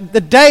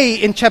 The day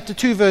in chapter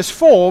 2, verse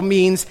 4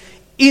 means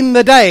in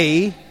the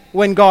day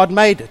when God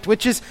made it,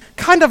 which is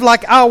kind of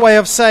like our way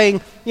of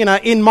saying,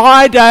 in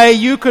my day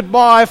you could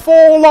buy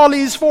 4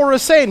 lollies for a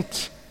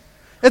cent.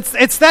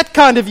 It's that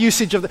kind of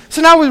usage of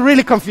So now we're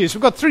really confused.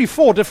 We've got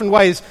 3-4 different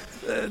ways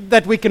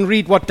that we can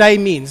read what day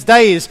means.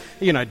 Day is,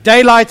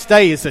 daylight.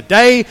 Day is a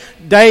day.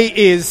 Day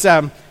is,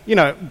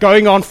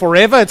 going on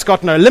forever. It's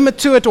got no limit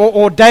to it.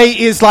 Or day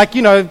is like,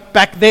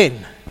 back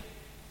then.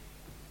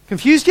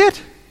 Confused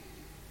yet?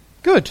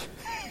 Good.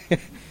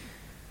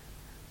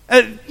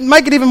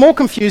 Make it even more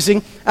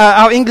confusing.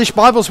 Our English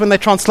Bibles, when they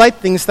translate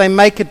things, they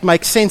make it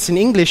make sense in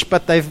English,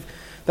 but they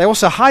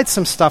also hide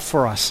some stuff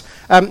for us.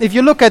 If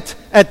you look at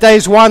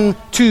days 1,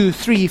 2,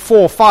 3,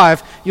 4,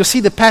 5, you'll see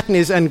the pattern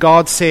is, and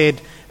God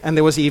said, and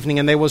there was evening,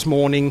 and there was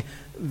morning,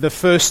 the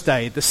first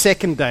day, the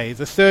second day,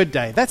 the third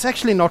day. That's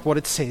actually not what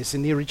it says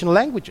in the original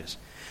languages.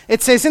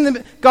 It says,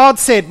 God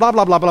said, blah,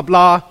 blah, blah, blah,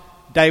 blah,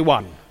 day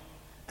 1.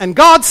 And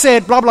God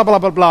said, blah, blah, blah,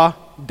 blah, blah,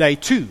 day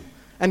 2.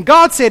 And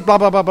God said, blah,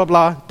 blah, blah, blah,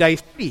 blah, day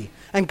 3.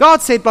 And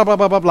God said, blah, blah,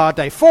 blah, blah, blah,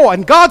 day 4.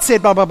 And God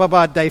said, blah, blah, blah,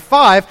 blah, day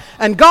 5.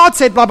 And God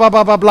said, blah, blah,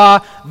 blah, blah, blah,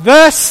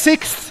 the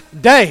 6th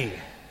day.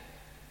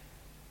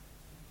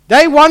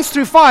 Day 1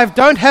 through 5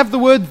 don't have the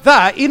word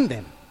the in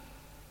them.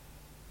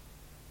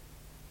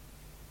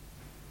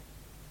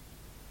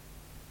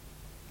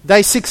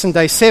 Day 6 and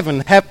day 7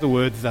 have the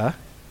word the.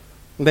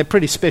 And they're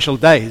pretty special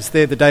days.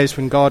 They're the days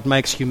when God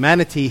makes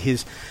humanity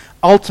his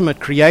ultimate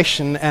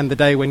creation and the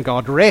day when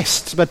God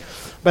rests. But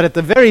at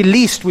the very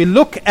least, we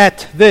look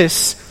at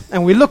this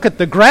and we look at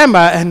the grammar,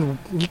 and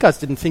you guys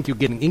didn't think you were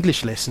getting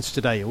English lessons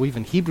today or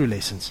even Hebrew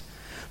lessons.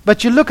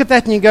 But you look at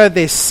that and you go,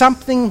 there's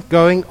something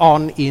going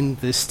on in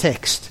this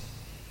text.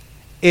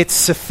 It's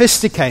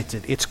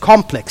sophisticated. It's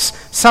complex.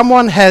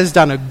 Someone has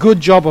done a good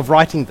job of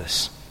writing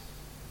this.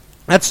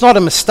 That's not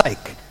a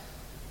mistake.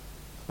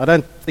 I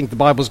don't think the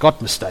Bible's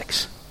got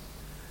mistakes.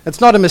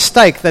 It's not a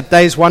mistake that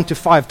days 1 to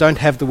 5 don't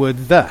have the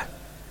word the.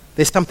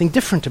 There's something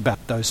different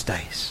about those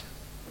days.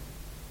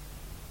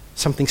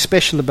 Something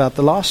special about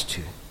the last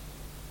 2.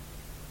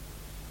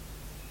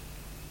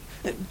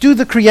 Do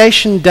the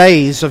creation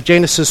days of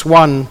Genesis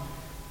 1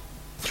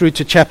 through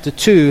to chapter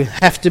 2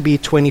 have to be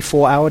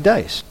 24-hour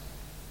days?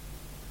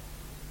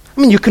 I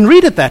mean, you can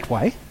read it that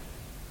way.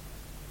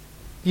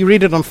 You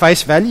read it on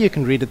face value, you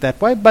can read it that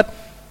way, but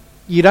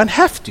you don't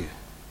have to.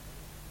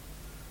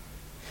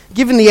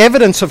 Given the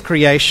evidence of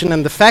creation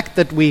and the fact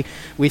that we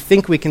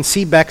think we can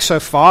see back so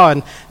far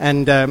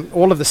and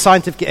all of the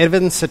scientific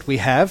evidence that we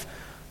have,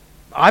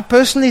 I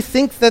personally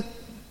think that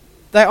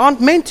they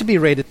aren't meant to be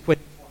read at 24-hour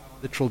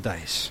literal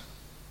days.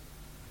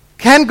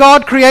 Can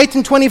God create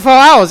in 24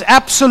 hours?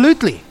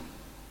 Absolutely.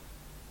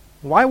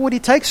 Why would he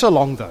take so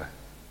long, though?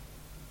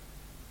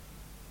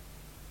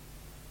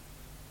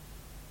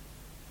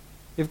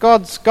 If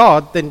God's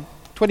God, then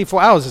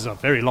 24 hours is a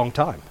very long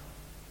time.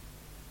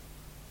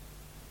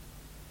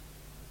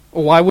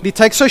 Or why would he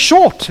take so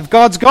short? If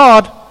God's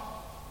God,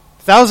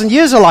 1,000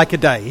 years are like a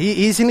day.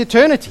 He's in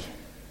eternity.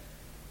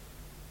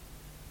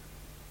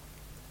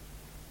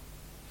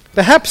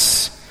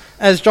 Perhaps,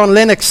 as John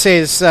Lennox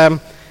says,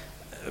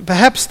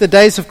 perhaps the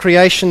days of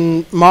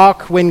creation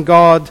mark when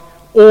God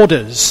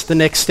orders the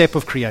next step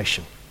of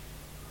creation.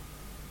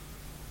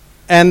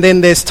 And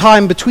then there's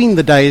time between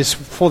the days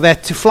for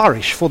that to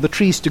flourish, for the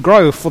trees to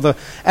grow, for the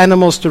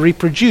animals to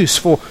reproduce,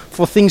 for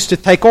things to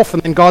take off.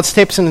 And then God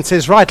steps in and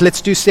says, right, let's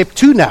do step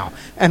 2 now.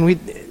 And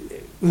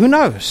who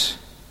knows?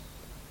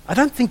 I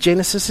don't think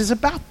Genesis is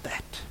about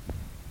that.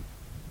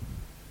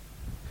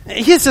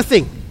 Here's the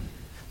thing.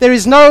 There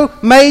is no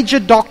major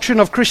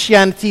doctrine of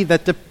Christianity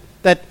that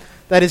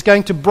is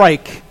going to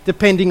break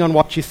depending on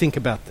what you think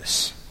about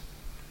this.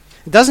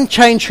 It doesn't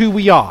change who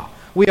we are.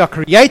 We are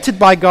created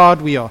by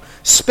God. We are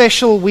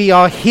special. We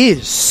are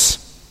his.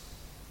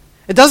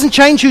 It doesn't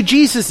change who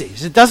Jesus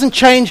is. It doesn't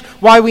change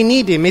why we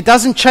need him. It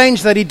doesn't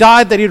change that he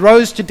died, that he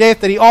rose to death,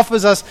 that he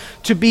offers us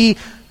to be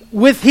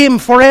with him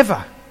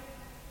forever.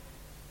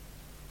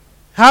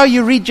 How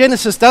you read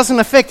Genesis doesn't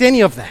affect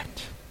any of that.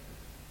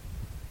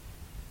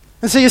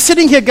 And so you're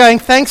sitting here going,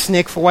 thanks,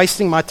 Nick, for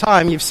wasting my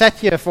time. You've sat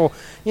here for,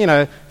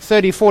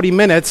 30, 40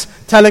 minutes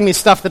telling me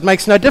stuff that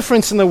makes no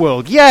difference in the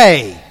world.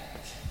 Yay!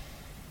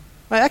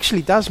 It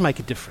actually does make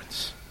a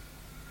difference.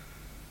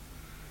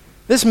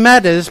 This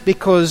matters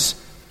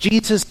because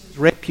Jesus'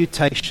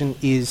 reputation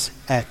is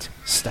at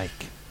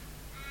stake.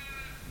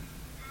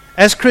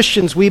 As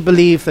Christians, we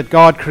believe that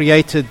God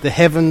created the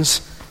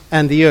heavens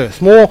and the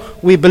earth. More,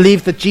 we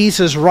believe that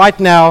Jesus right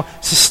now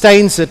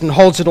sustains it and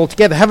holds it all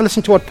together. Have a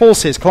listen to what Paul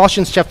says,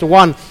 Colossians chapter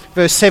 1,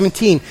 verse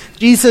 17.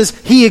 Jesus,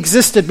 he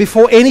existed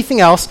before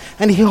anything else,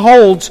 and he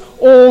holds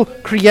all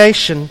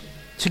creation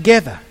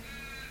together.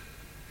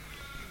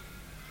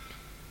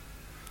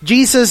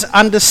 Jesus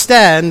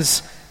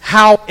understands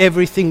how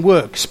everything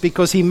works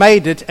because he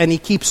made it and he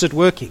keeps it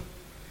working.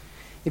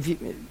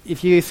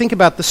 If you think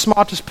about the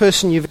smartest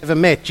person you've ever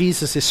met,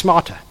 Jesus is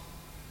smarter.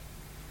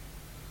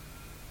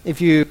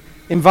 If you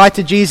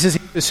invited Jesus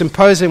to a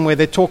symposium where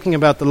they're talking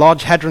about the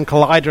Large Hadron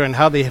Collider and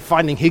how they're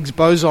finding Higgs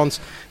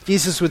bosons,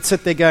 Jesus would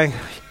sit there going,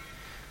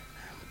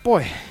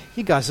 boy,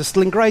 you guys are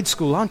still in grade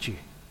school, aren't you?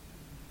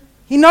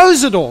 He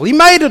knows it all. He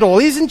made it all.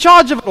 He's in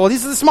charge of it all.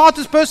 He's the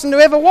smartest person who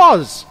ever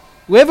was,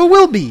 who ever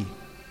will be.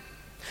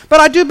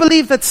 But I do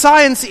believe that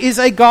science is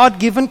a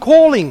God-given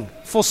calling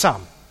for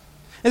some.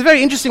 It's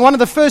very interesting. One of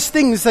the first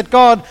things that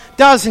God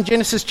does in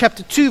Genesis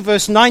chapter 2,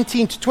 verse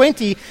 19 to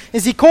 20,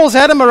 is he calls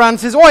Adam around and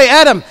says, Oi,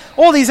 Adam,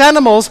 all these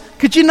animals,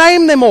 could you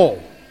name them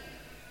all?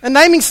 And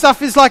naming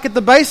stuff is like at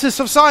the basis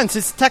of science.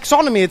 It's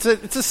taxonomy.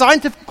 It's a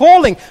scientific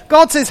calling.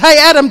 God says, hey,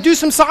 Adam, do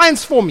some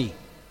science for me.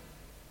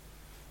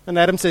 And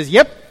Adam says,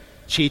 yep,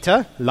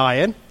 cheetah,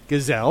 lion,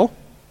 gazelle.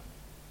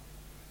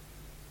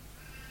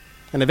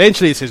 And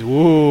eventually he says,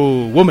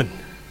 whoa, woman.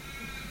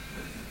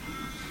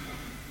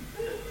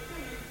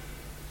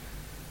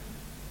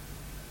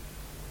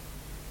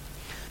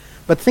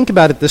 But think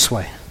about it this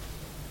way.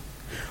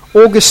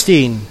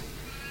 Augustine,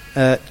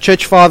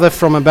 church father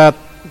from about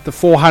the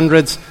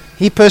 400s,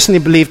 He personally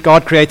believed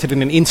God created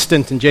in an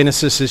instant, and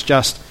Genesis is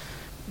just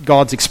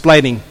God's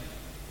explaining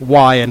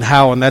why and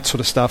how and that sort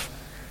of stuff.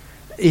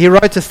 He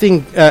wrote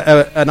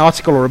an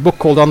article or a book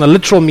called On the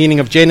Literal Meaning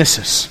of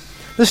Genesis.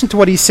 Listen to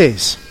what he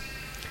says.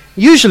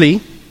 Usually,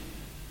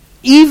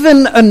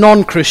 even a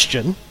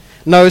non-Christian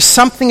knows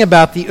something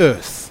about the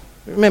earth.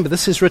 Remember,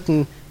 this is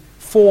written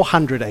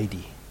 400 AD.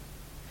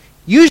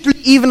 Usually,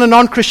 even a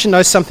non-Christian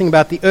knows something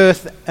about the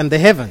earth and the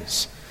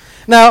heavens.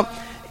 Now,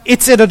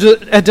 it's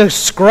a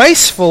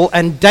disgraceful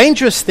and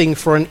dangerous thing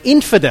for an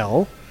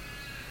infidel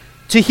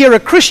to hear a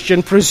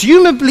Christian,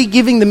 presumably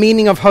giving the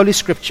meaning of Holy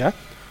Scripture,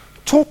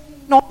 talk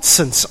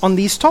nonsense on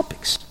these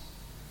topics.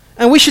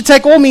 And we should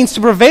take all means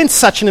to prevent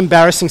such an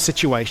embarrassing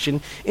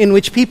situation in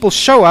which people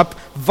show up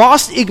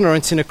vast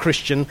ignorance in a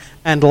Christian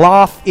and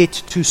laugh it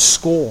to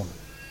scorn.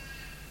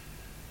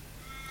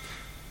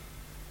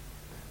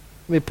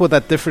 Let me put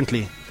that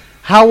differently.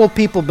 How will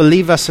people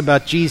believe us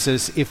about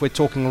Jesus if we're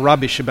talking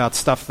rubbish about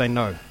stuff they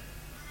know?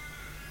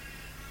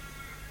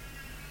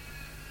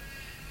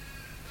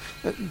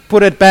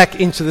 Put it back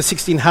into the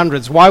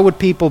 1600s. Why would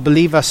people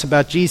believe us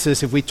about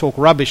Jesus if we talk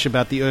rubbish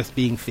about the earth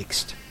being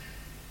fixed?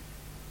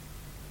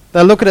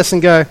 They'll look at us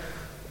and go,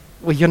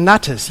 well, you're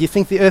nutters. You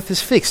think the earth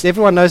is fixed.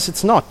 Everyone knows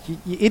it's not.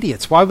 You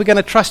idiots. Why are we going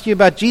to trust you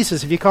about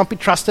Jesus if you can't be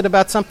trusted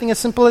about something as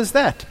simple as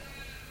that?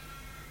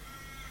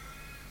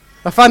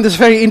 I find this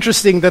very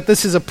interesting that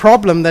this is a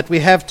problem that we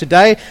have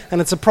today,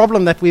 and it's a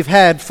problem that we've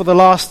had for the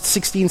last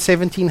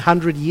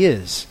 1700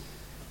 years.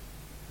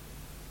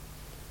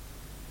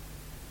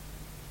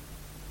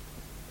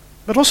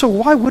 But also,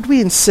 why would we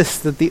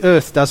insist that the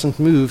earth doesn't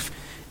move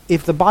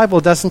if the Bible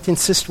doesn't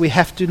insist we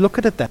have to look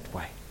at it that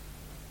way?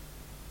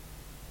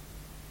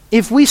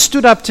 If we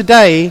stood up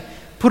today,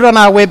 put on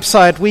our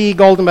website, we,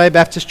 Golden Bay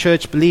Baptist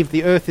Church, believe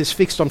the earth is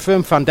fixed on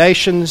firm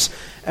foundations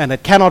and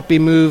it cannot be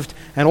moved,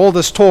 and all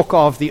this talk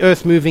of the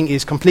earth moving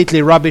is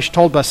completely rubbish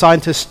told by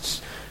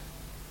scientists,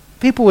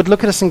 people would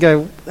look at us and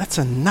go, that's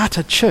a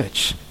nutter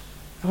church.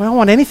 I don't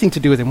want anything to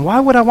do with them. Why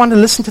would I want to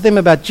listen to them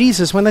about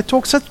Jesus when they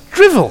talk such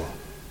drivel?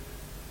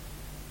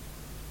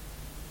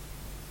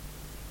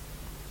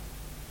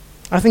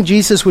 I think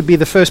Jesus would be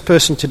the first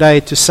person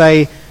today to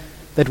say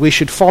that we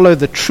should follow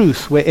the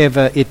truth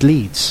wherever it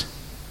leads.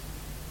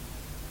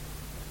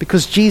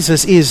 Because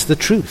Jesus is the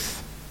truth.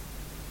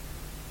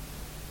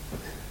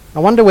 I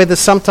wonder whether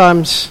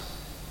sometimes,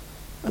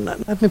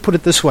 let me put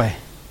it this way,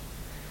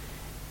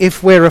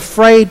 if we're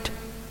afraid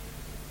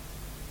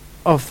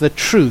of the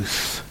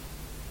truth,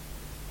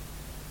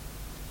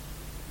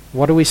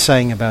 what are we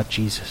saying about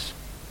Jesus?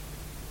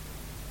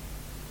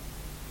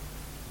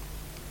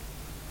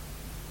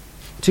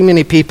 Too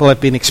many people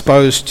have been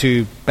exposed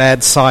to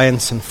bad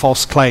science and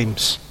false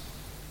claims.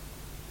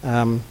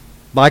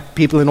 Like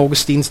people in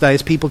Augustine's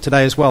days, people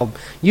today as well.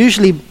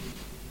 Usually,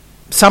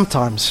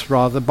 sometimes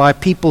rather, by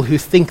people who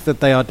think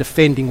that they are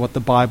defending what the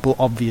Bible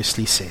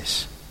obviously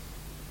says.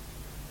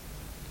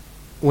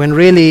 When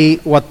really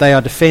what they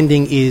are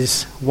defending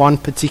is one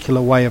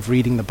particular way of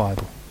reading the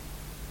Bible.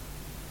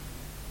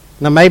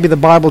 Now maybe the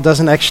Bible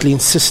doesn't actually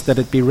insist that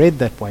it be read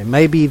that way.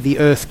 Maybe the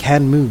earth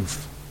can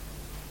move.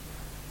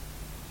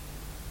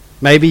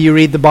 Maybe you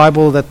read the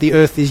Bible that the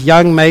earth is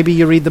young. Maybe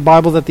you read the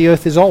Bible that the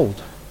earth is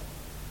old.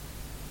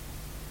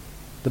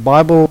 The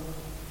Bible,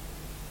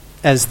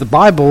 as the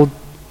Bible,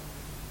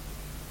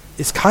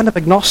 is kind of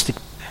agnostic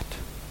to that.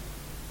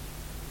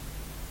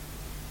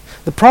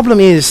 The problem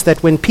is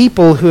that when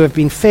people who have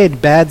been fed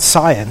bad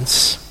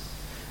science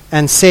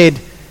and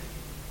said,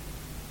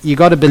 you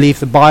got to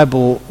believe the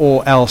Bible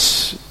or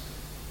else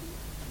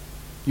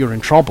you're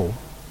in trouble,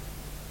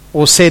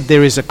 or said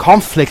there is a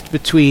conflict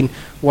between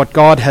what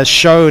God has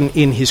shown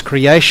in His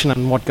creation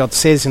and what God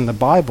says in the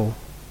Bible,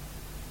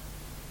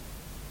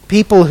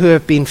 people who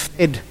have been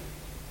fed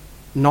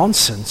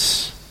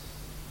nonsense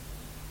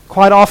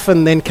quite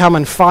often then come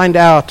and find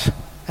out,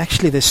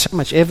 actually there's so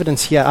much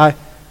evidence here,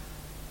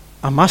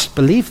 I must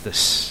believe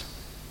this.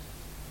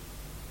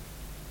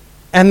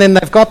 And then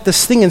they've got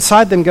this thing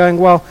inside them going,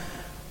 well,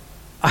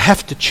 I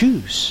have to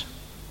choose.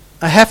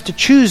 I have to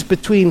choose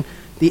between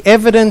the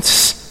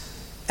evidence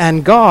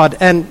and God,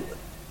 and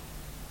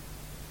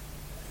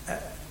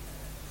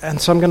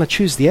so I'm going to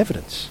choose the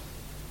evidence,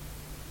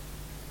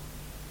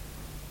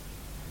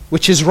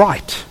 which is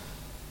right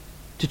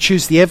to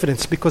choose the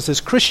evidence, because as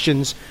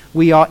Christians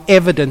we are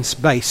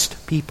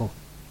evidence-based people.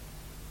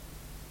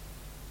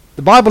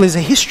 The Bible is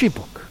a history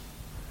book.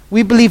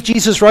 We believe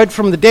Jesus rose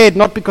from the dead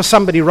not because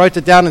somebody wrote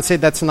it down and said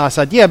that's a nice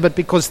idea, but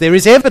because there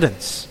is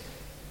evidence.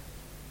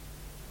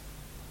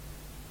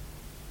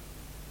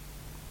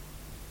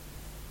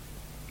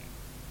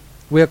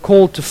 We are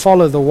called to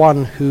follow the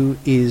one who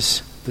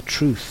is the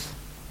truth.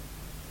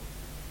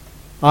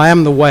 I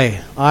am the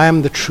way, I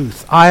am the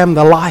truth, I am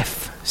the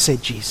life,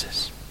 said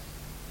Jesus.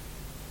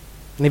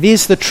 And if He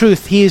is the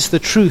truth, He is the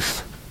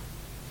truth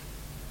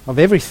of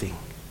everything.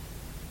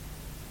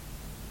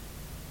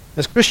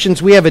 As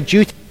Christians, we have a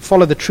duty to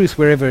follow the truth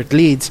wherever it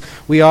leads.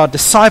 We are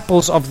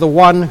disciples of the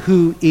one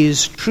who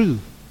is true.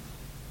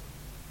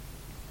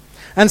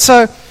 And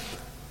so,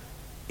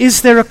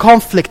 Is there a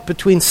conflict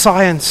between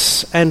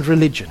science and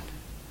religion?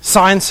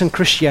 Science and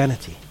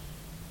Christianity?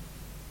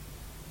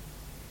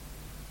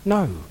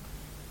 No.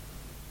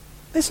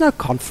 There's no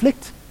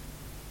conflict.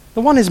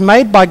 The one is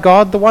made by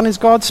God, the one is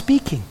God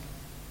speaking.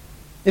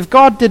 If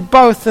God did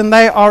both, then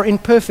they are in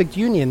perfect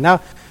union.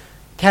 Now,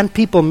 can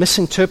people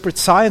misinterpret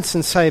science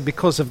and say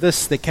because of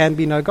this there can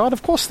be no God?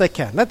 Of course they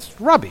can.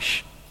 That's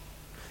rubbish.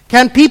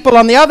 Can people,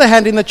 on the other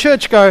hand, in the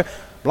church go,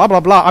 blah,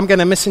 blah, blah, I'm going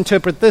to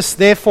misinterpret this,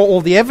 therefore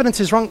all the evidence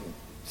is wrong?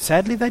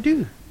 Sadly, they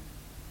do.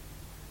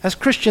 As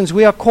Christians,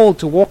 we are called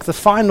to walk the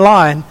fine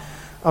line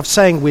of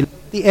saying we look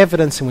at the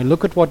evidence and we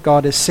look at what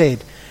God has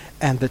said,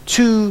 and the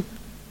two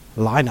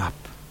line up.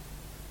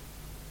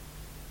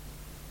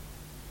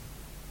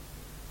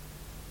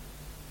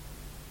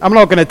 I'm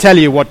not going to tell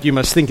you what you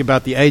must think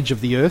about the age of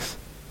the earth.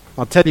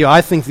 I'll tell you,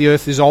 I think the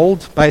earth is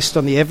old based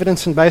on the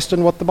evidence and based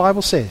on what the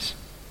Bible says.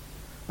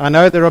 I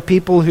know there are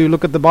people who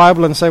look at the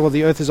Bible and say, well,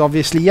 the earth is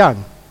obviously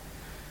young.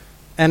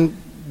 And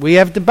we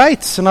have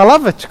debates, and I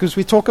love it, because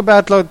we talk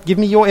about, like, give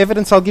me your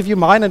evidence, I'll give you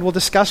mine, and we'll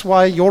discuss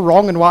why you're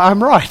wrong and why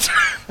I'm right.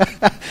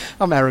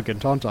 I'm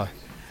arrogant, aren't I?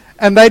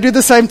 And they do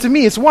the same to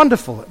me. It's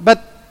wonderful.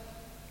 But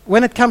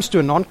when it comes to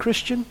a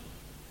non-Christian,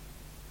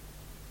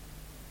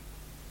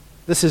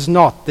 this is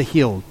not the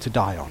hill to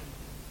die on.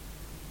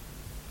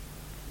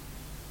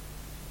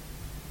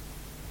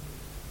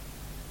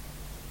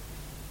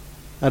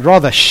 I'd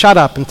rather shut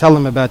up and tell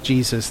them about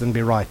Jesus than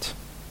be right.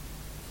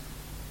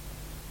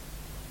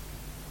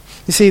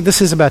 You see,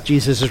 this is about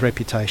Jesus'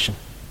 reputation.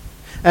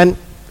 And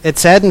it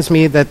saddens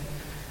me that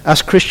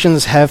us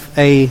Christians have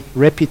a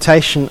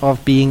reputation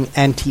of being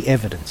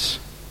anti-evidence.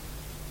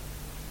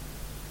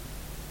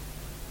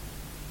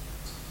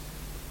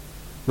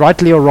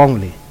 Rightly or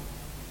wrongly,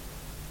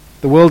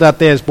 the world out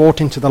there is bought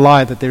into the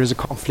lie that there is a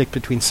conflict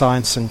between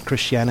science and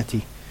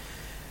Christianity,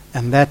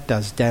 and that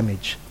does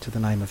damage to the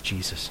name of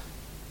Jesus.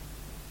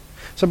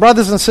 So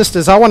brothers and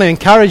sisters, I want to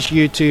encourage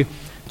you to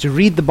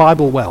read the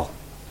Bible well.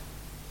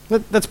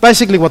 That's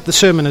basically what the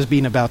sermon has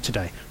been about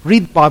today.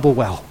 Read the Bible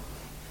well.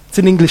 It's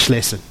an English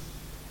lesson.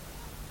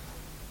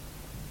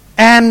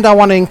 And I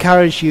want to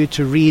encourage you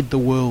to read the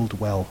world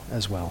well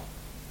as well.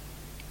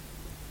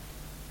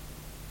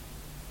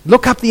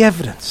 Look up the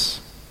evidence.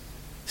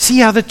 See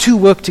how the two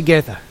work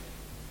together.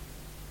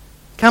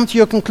 Come to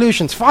your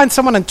conclusions. Find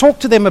someone and talk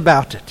to them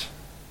about it.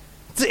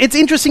 It's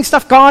interesting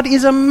stuff. God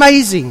is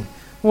amazing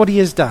what He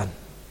has done.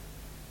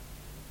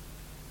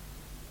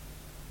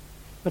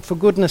 But for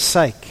goodness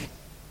sake,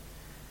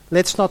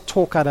 let's not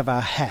talk out of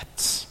our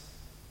hats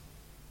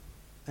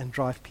and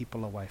drive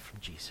people away from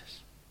Jesus.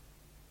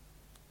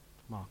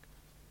 Mark.